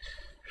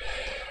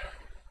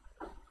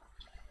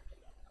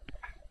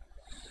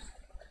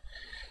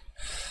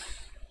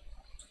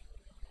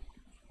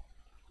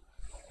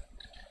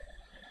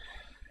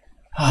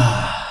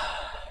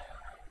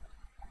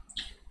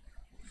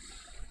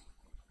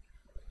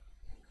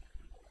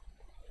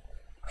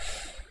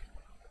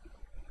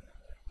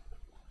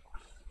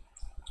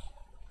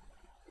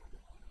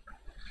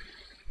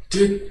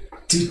 Do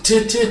do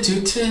do do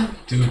do do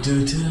do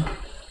do do.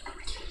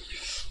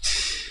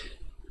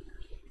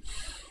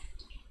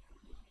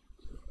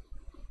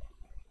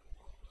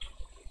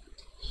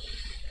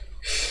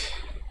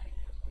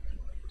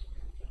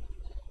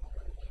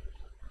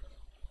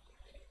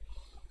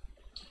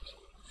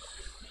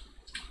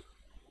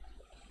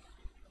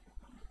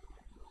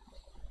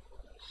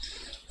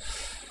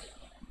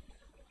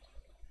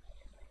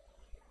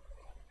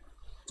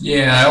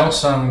 Yeah, I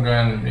also am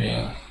going to be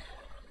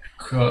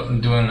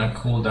doing a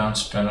cooldown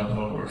spin of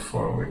over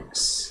 4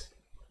 weeks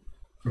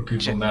for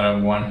people that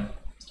have won.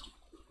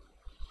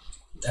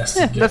 That's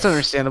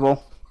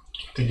understandable.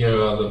 To give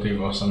other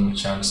people some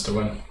chance to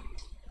win.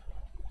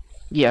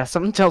 Yeah,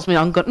 something tells me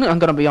I'm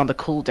gonna be on the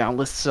cooldown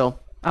list, so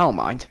I don't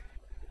mind.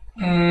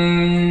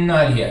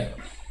 Not yet.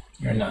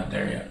 You're not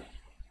there yet.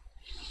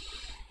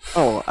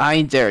 Oh, I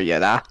ain't there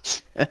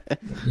yet,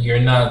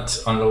 You're not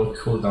on the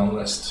cooldown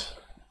list.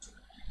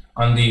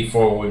 On the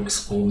 4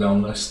 weeks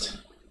cooldown list.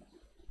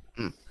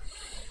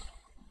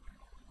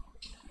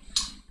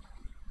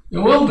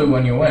 You will be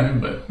when you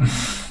win, but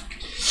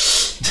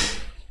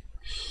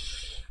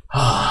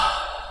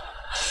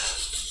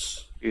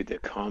Dude, the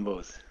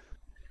combos.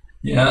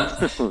 yeah.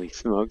 Holy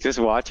smoke! Just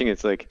watching,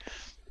 it's like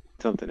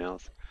something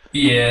else.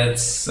 Yeah,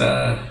 it's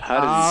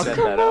How does he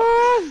set that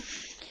up?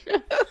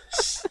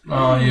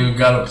 well, you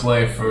gotta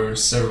play for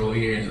several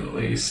years at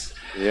least.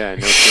 Yeah,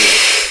 no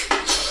kidding.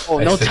 Oh,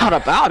 no doubt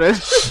about it.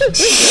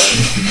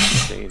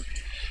 Insane.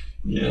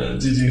 Yeah,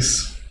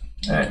 GG's.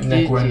 Alright,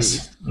 Nick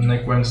wins.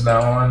 Nick wins that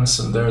one,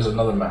 so there's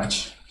another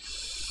match.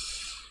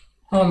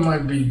 I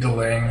might be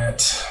delaying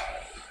it.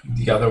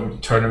 The other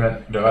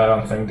tournament, though I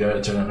don't think the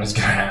other tournament is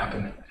gonna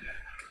happen.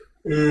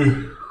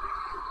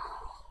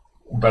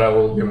 But I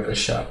will give it a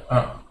shot.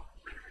 Oh.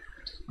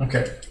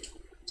 Okay.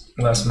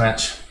 Last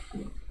match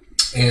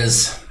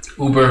is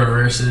Uber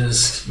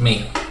versus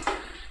me.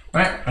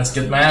 Alright, let's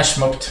get mash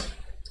mupped.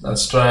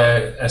 Let's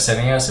try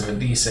SNES. If it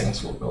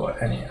desyncs, we'll go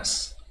at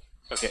NES.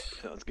 Okay,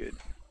 sounds good.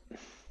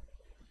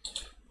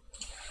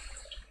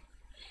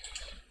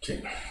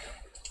 Okay.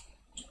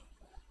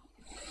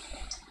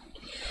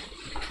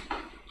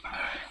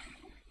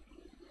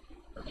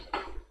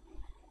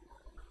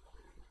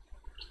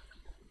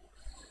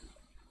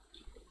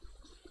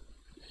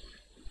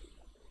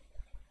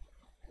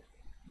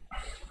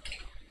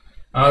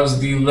 How's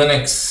the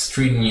Linux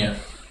treating you?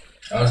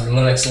 How's the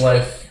Linux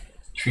life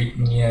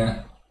treating you?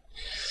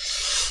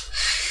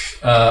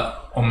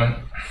 Omen.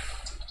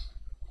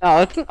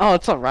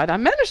 It's alright. I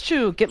managed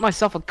to get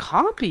myself a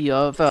copy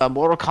of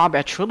Mortal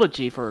Kombat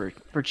Trilogy for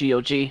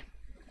GOG.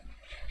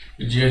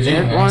 GOG,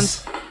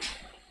 nice.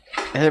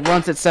 It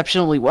runs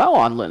exceptionally well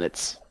on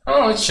Linux.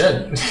 Oh, it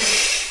should.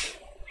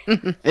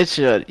 It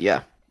should,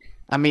 yeah.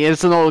 I mean,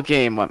 it's an old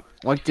game.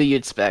 What do you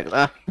expect?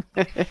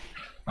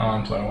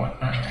 I'm playing one.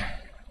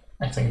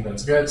 I think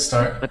that's a good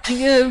start. But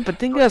thing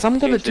is, I'm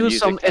gonna do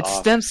some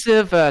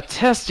extensive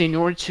testing in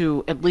order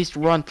to at least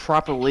run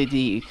properly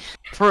the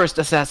first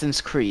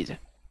Assassin's Creed.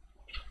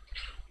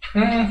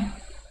 You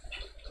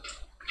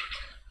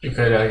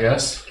could, I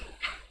guess.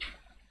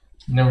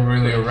 Never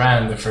really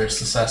ran the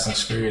first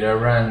Assassin's Creed. I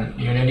ran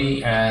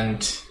Unity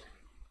and...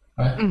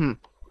 What?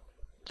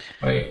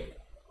 Wait.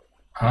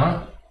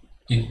 Huh?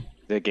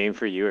 The game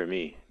for you or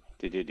me?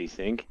 Did you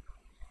desync?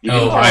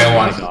 No, I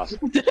won.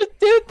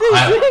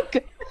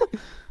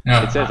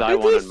 No. It says I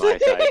won on my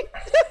side.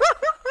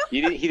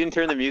 He didn't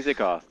turn the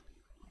music off.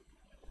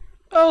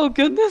 Oh,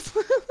 goodness.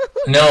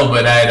 No,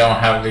 but I don't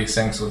have these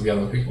things with the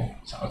other people.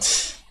 So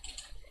it's...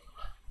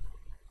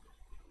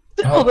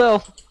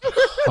 Hold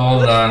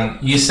on.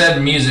 You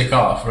said music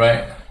off,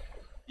 right?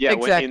 Yeah,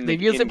 exactly.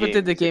 Music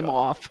within the game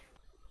off.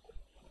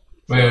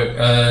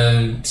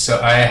 Wait, so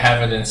I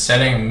have it in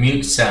setting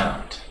mute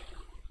sound.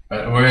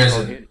 But where is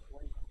it?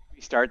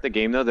 start the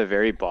game though, the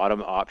very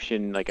bottom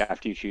option, like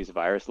after you choose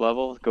virus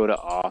level, go to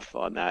off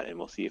on that, and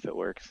we'll see if it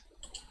works.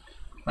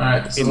 All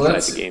right, so Inside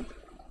let's. the game.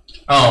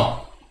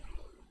 Oh.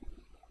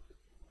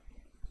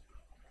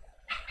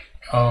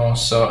 Oh,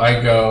 so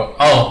I go.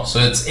 Oh, so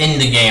it's in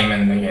the game,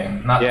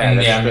 not Yeah, in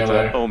the that's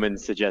emulator. Omen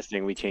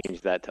suggesting we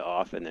change that to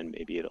off, and then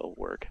maybe it'll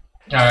work.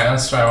 All right,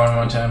 let's try one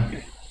more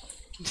time.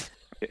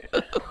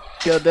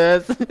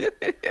 Goodness.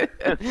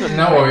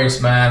 No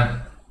worries,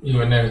 man.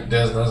 Even if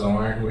this doesn't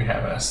work, we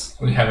have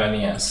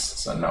NES,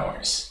 so no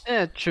worries.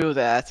 Yeah, true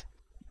that.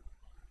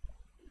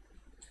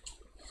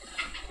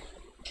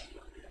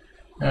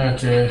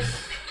 Okay.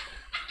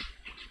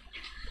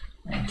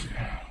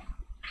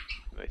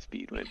 My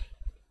speed went.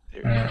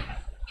 There we Alright.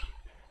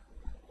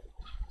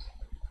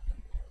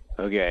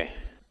 go. Okay.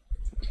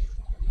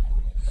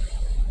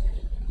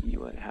 See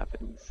what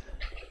happens.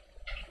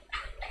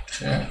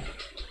 Yeah.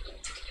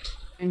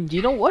 And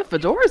you know what?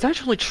 Fedora is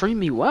actually treating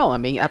me well. I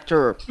mean,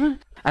 after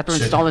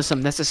installing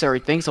some necessary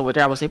things over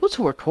there, I was able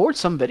to record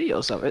some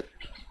videos of it.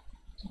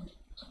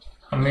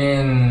 I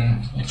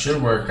mean, it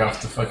should work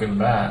off the fucking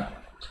bat.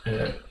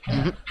 Yeah.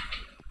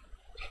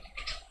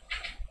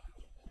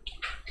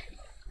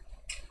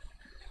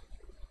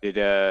 Did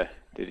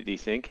it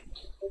desync?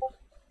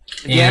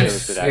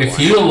 If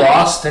you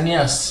lost, then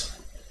yes.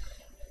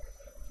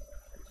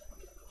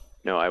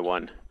 No, I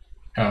won.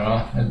 Oh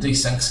well, it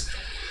desyncs.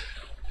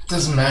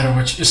 Doesn't matter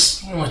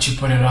what you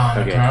put it on.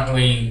 Okay.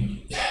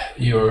 Apparently,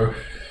 your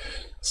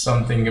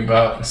something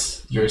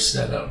about your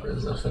setup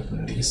is a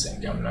fucking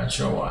desync. I'm not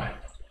sure why,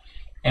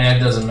 and it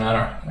doesn't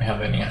matter. We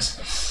have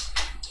NES.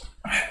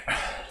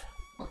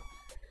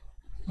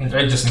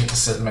 I just need to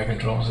set my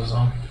controls as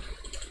on.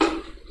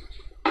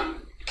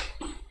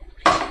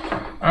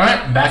 All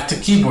right, back to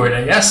keyboard,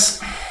 I guess.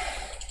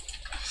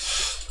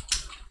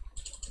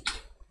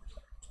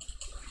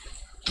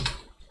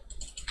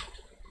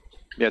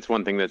 Yeah, it's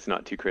one thing that's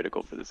not too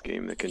critical for this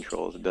game, the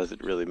controls. It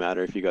doesn't really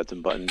matter. If you got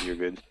some buttons, you're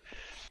good.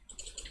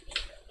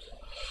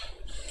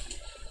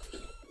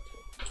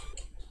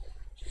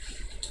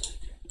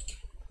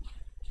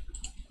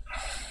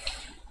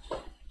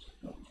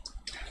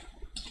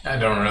 I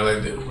don't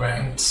really do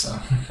ranked, so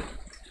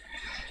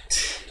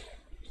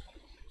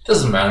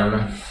doesn't matter,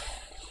 man.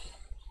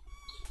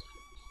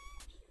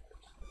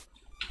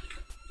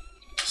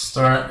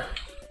 Start.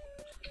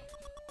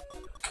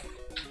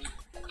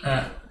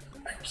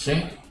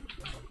 Okay,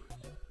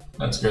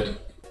 that's good.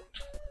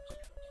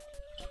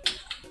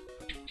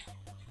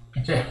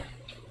 Okay.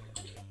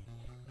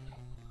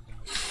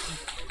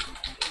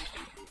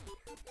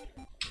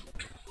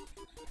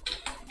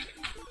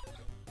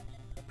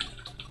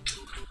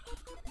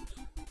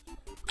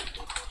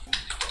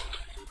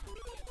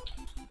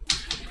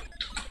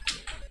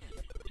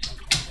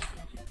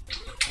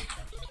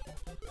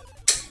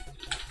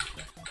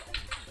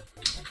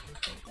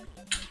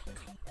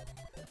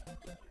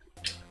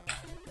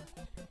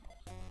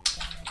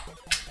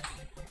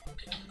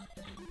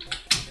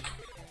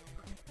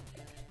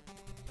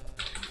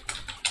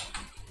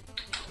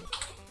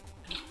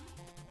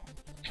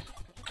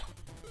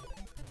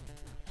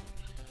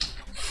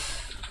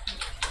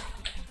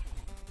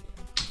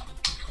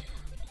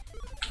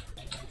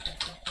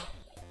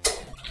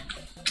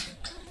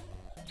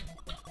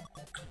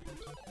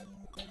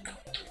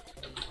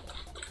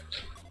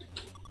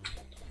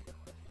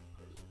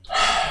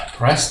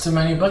 Press too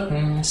many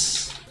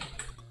buttons.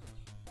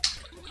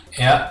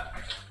 Yeah.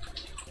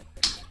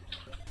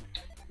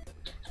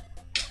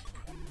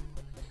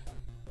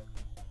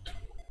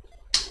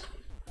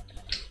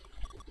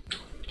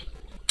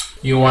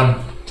 You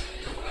won.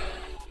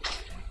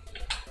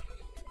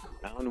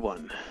 Round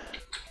one.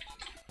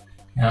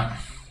 Yeah.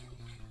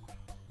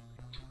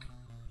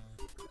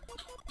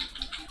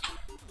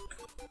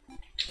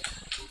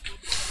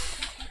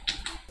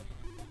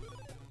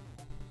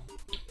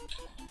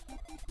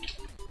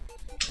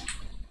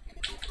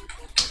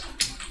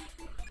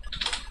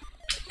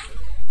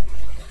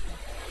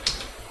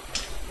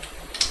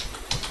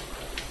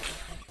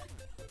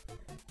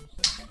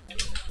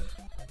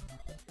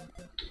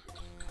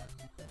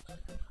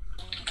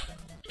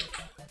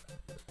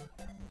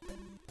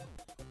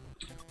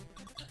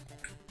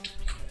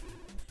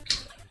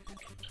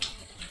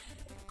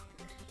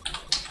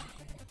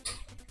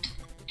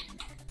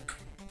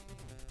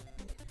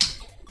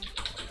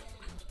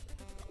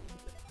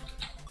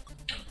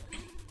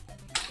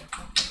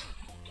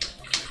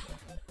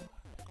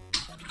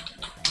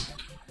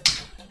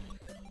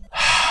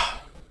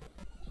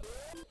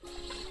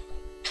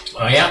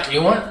 Oh yeah,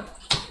 you won.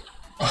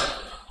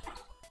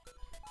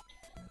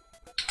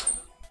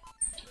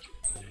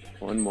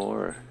 One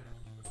more.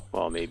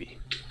 Well, maybe.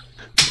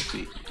 We'll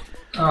see.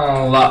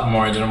 Oh, a lot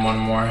more than one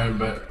more,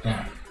 but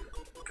yeah.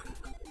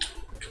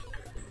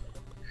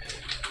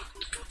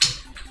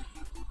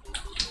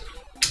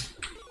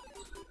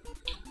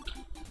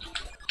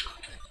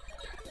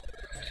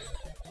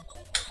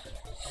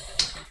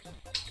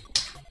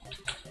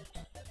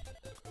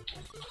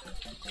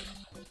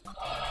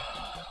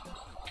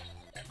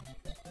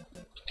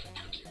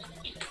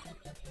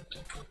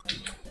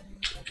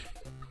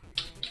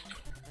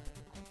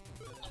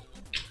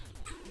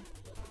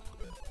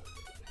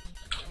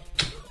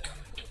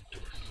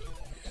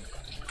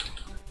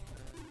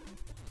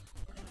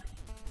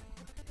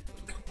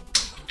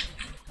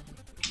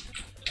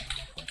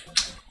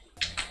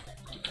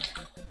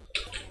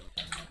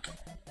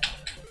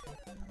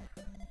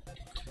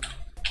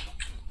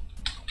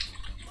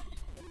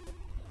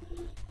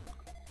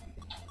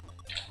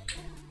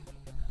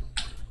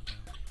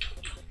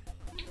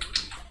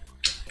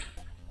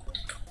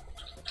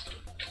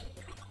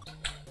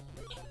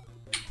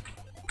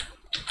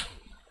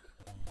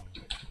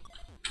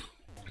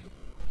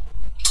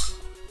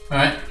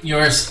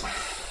 Yours.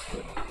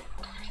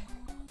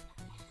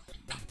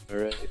 All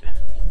right.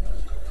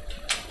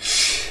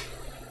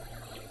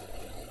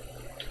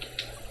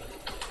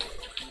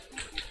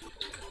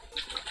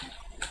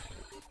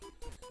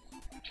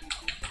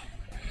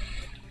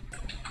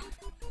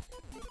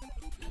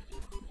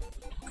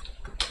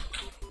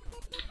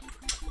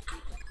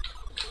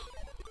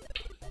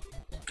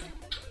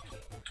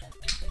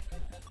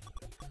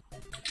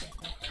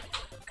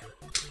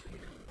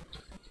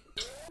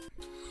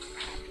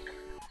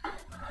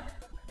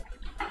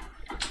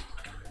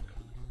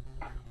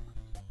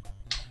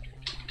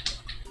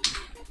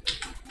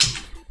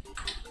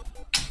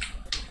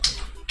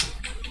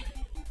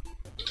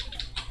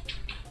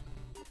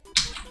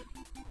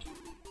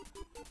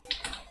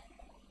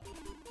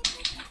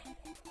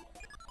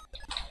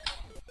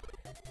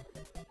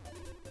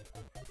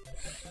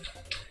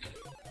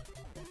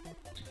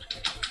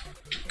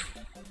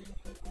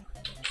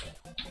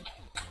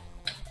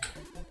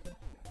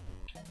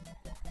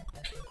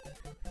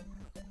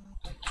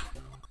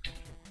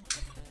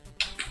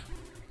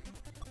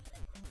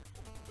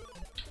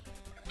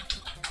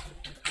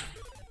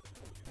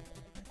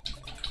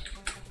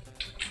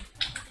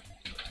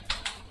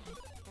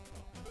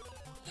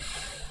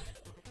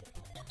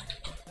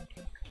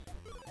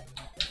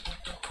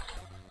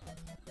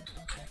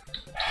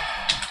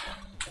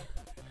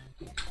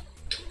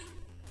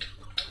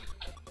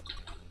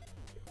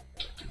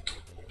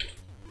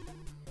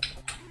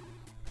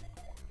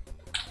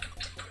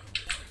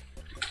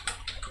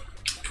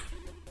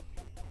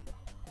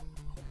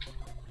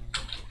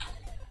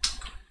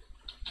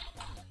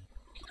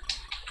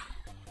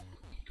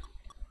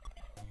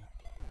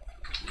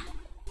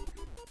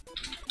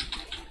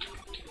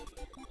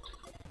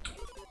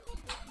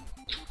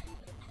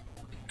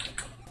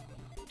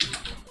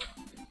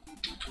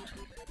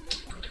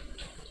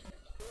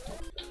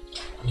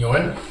 You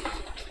win?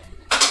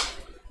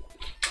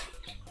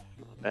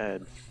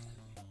 Bad.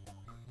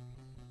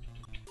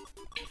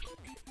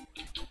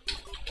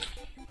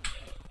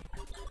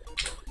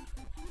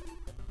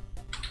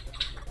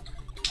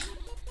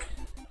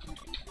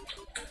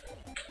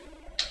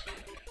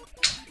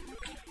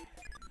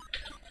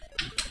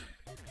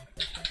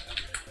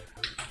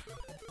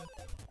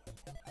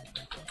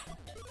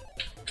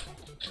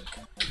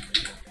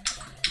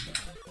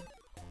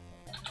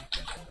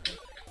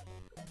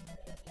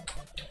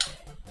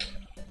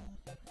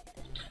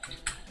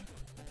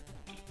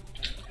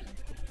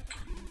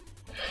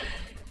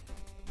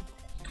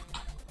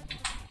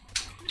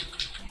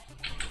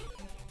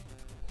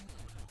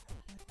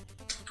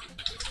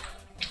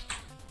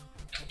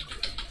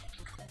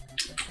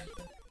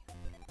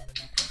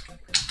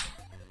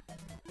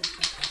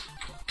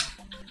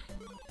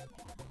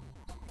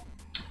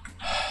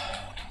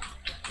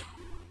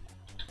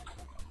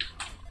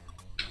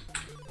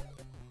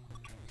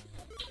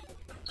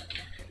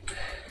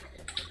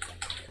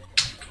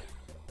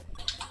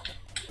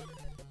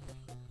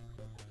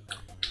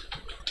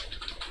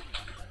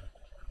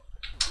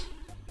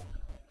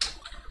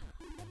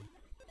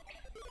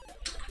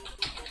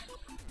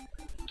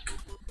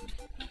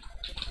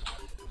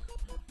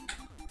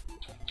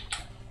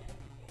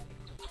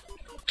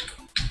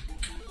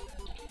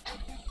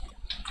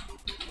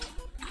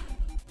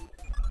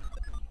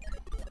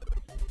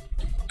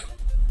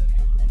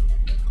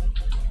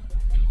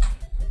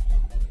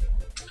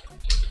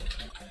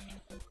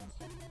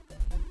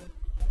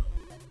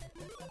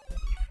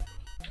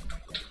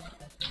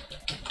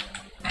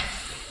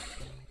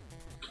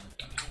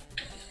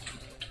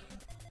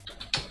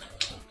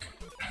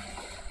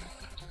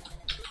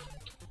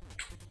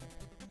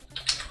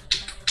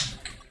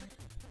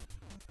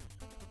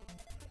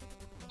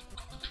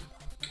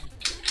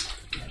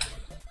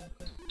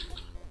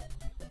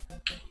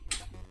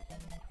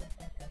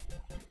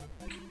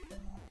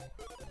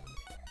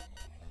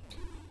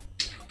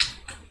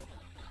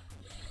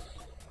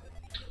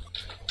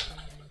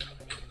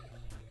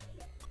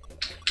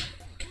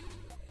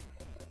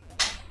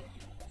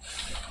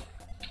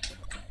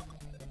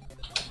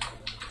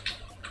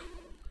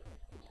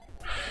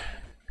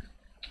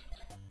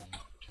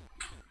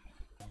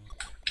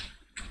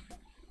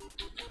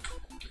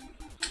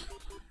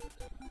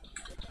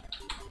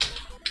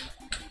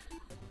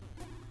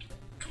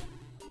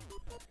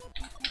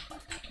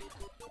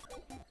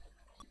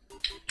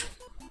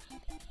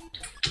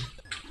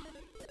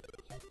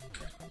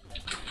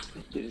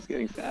 It is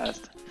getting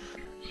fast.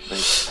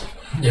 Nice.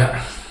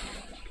 Yeah.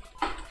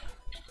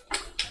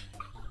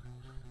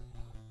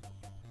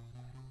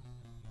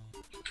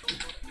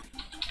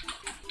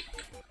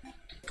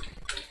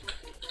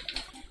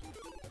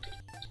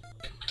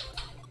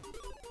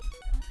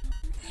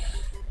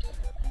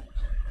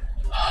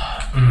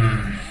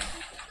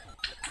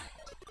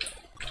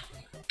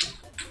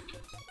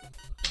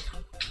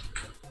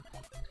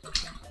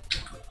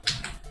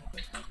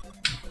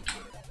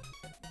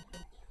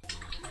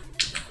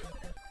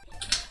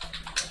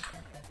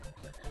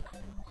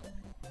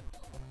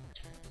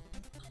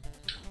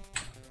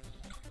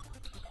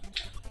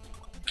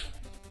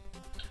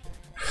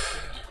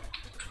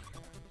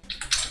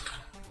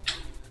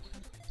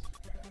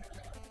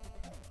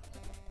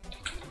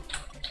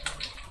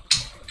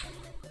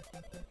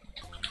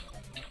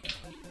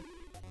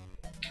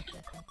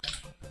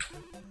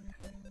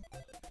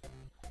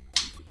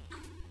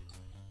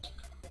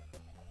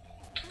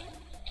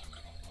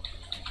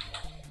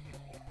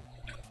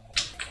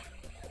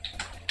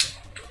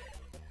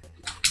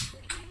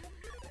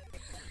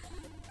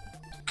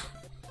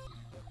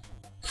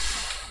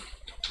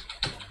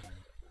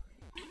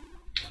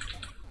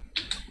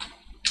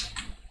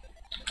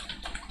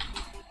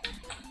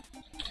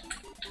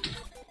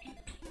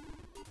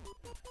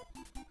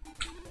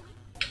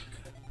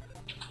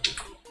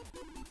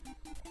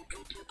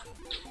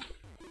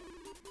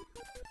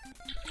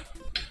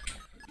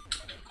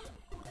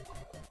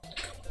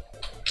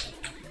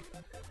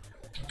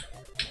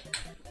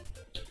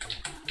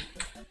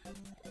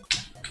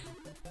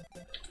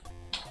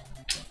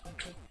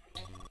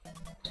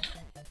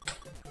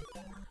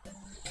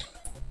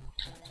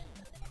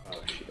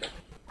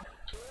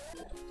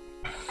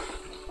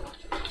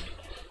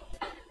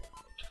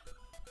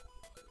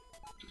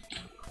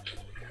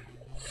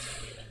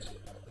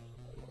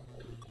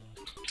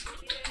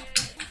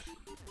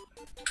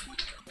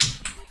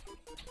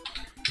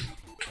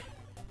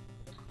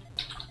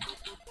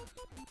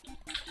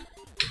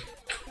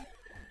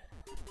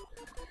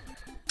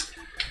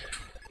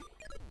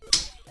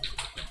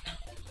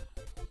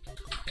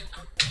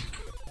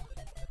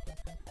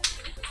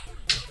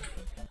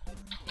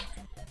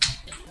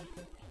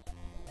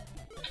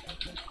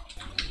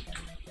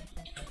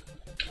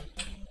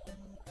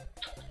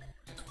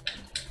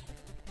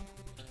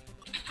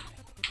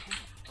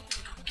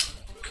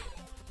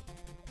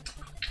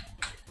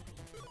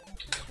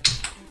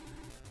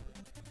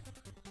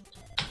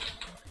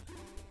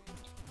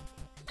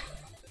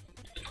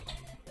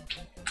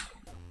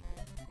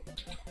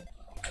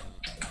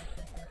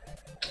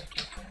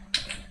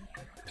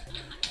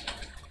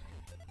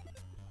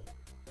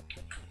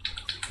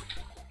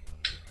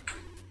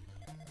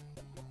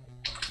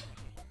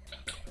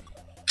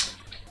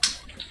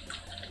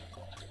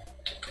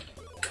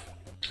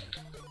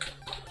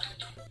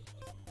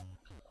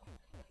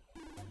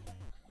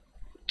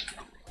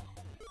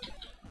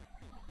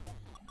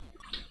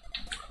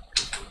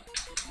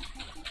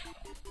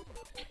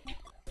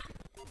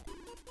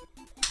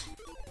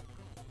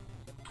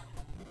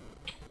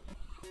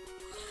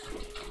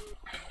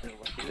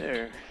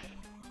 there.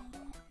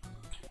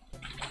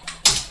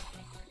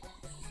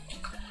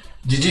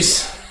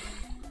 GG's.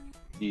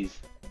 Jeez.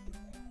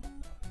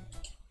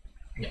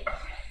 Yeah.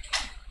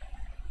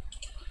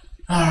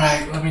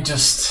 Alright, let me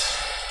just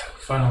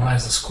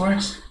finalize the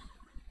scores.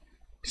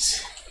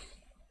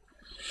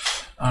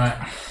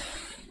 Alright.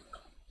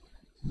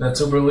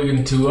 That's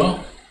Oberliga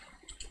 2-0.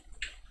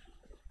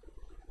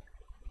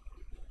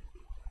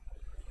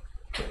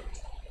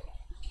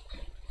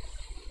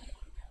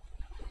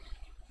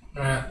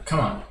 Come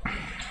on.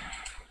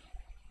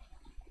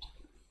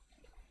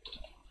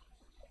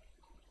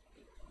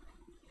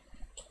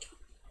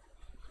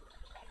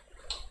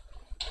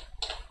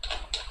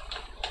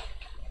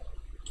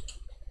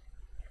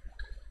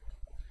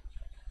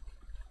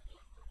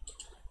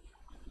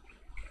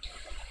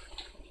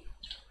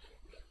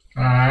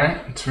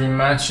 Alright, 3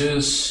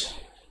 matches,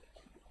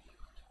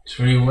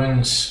 3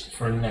 wins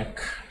for Nick,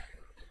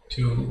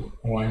 2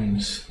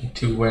 wins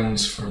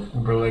for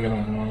Oberliga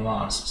and 1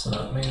 loss. So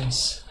that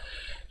means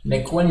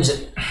Nick wins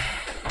it.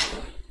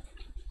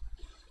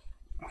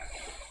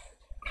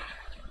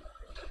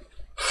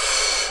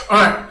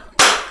 Alright.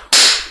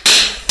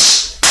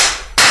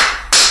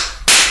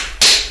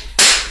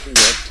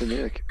 Congrats to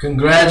Nick.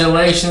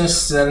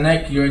 Congratulations to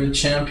Nick, you're the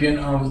champion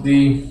of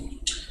the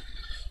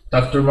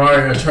Dr.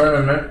 Mario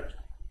tournament.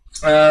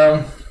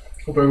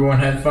 Hope everyone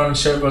had fun.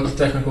 Sorry about the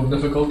technical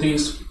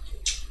difficulties.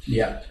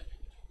 Yeah.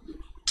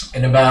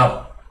 In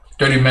about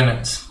 30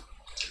 minutes,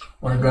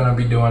 we're gonna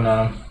be doing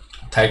a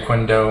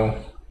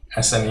Taekwondo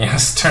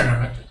SNES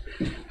tournament.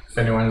 If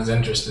anyone's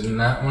interested in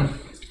that one.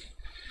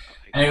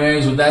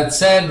 Anyways, with that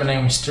said, my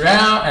name is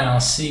Terrell, and I'll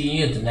see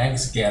you at the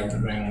next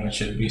gathering, which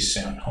should be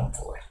soon,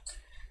 hopefully.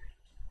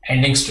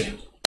 Ending stream.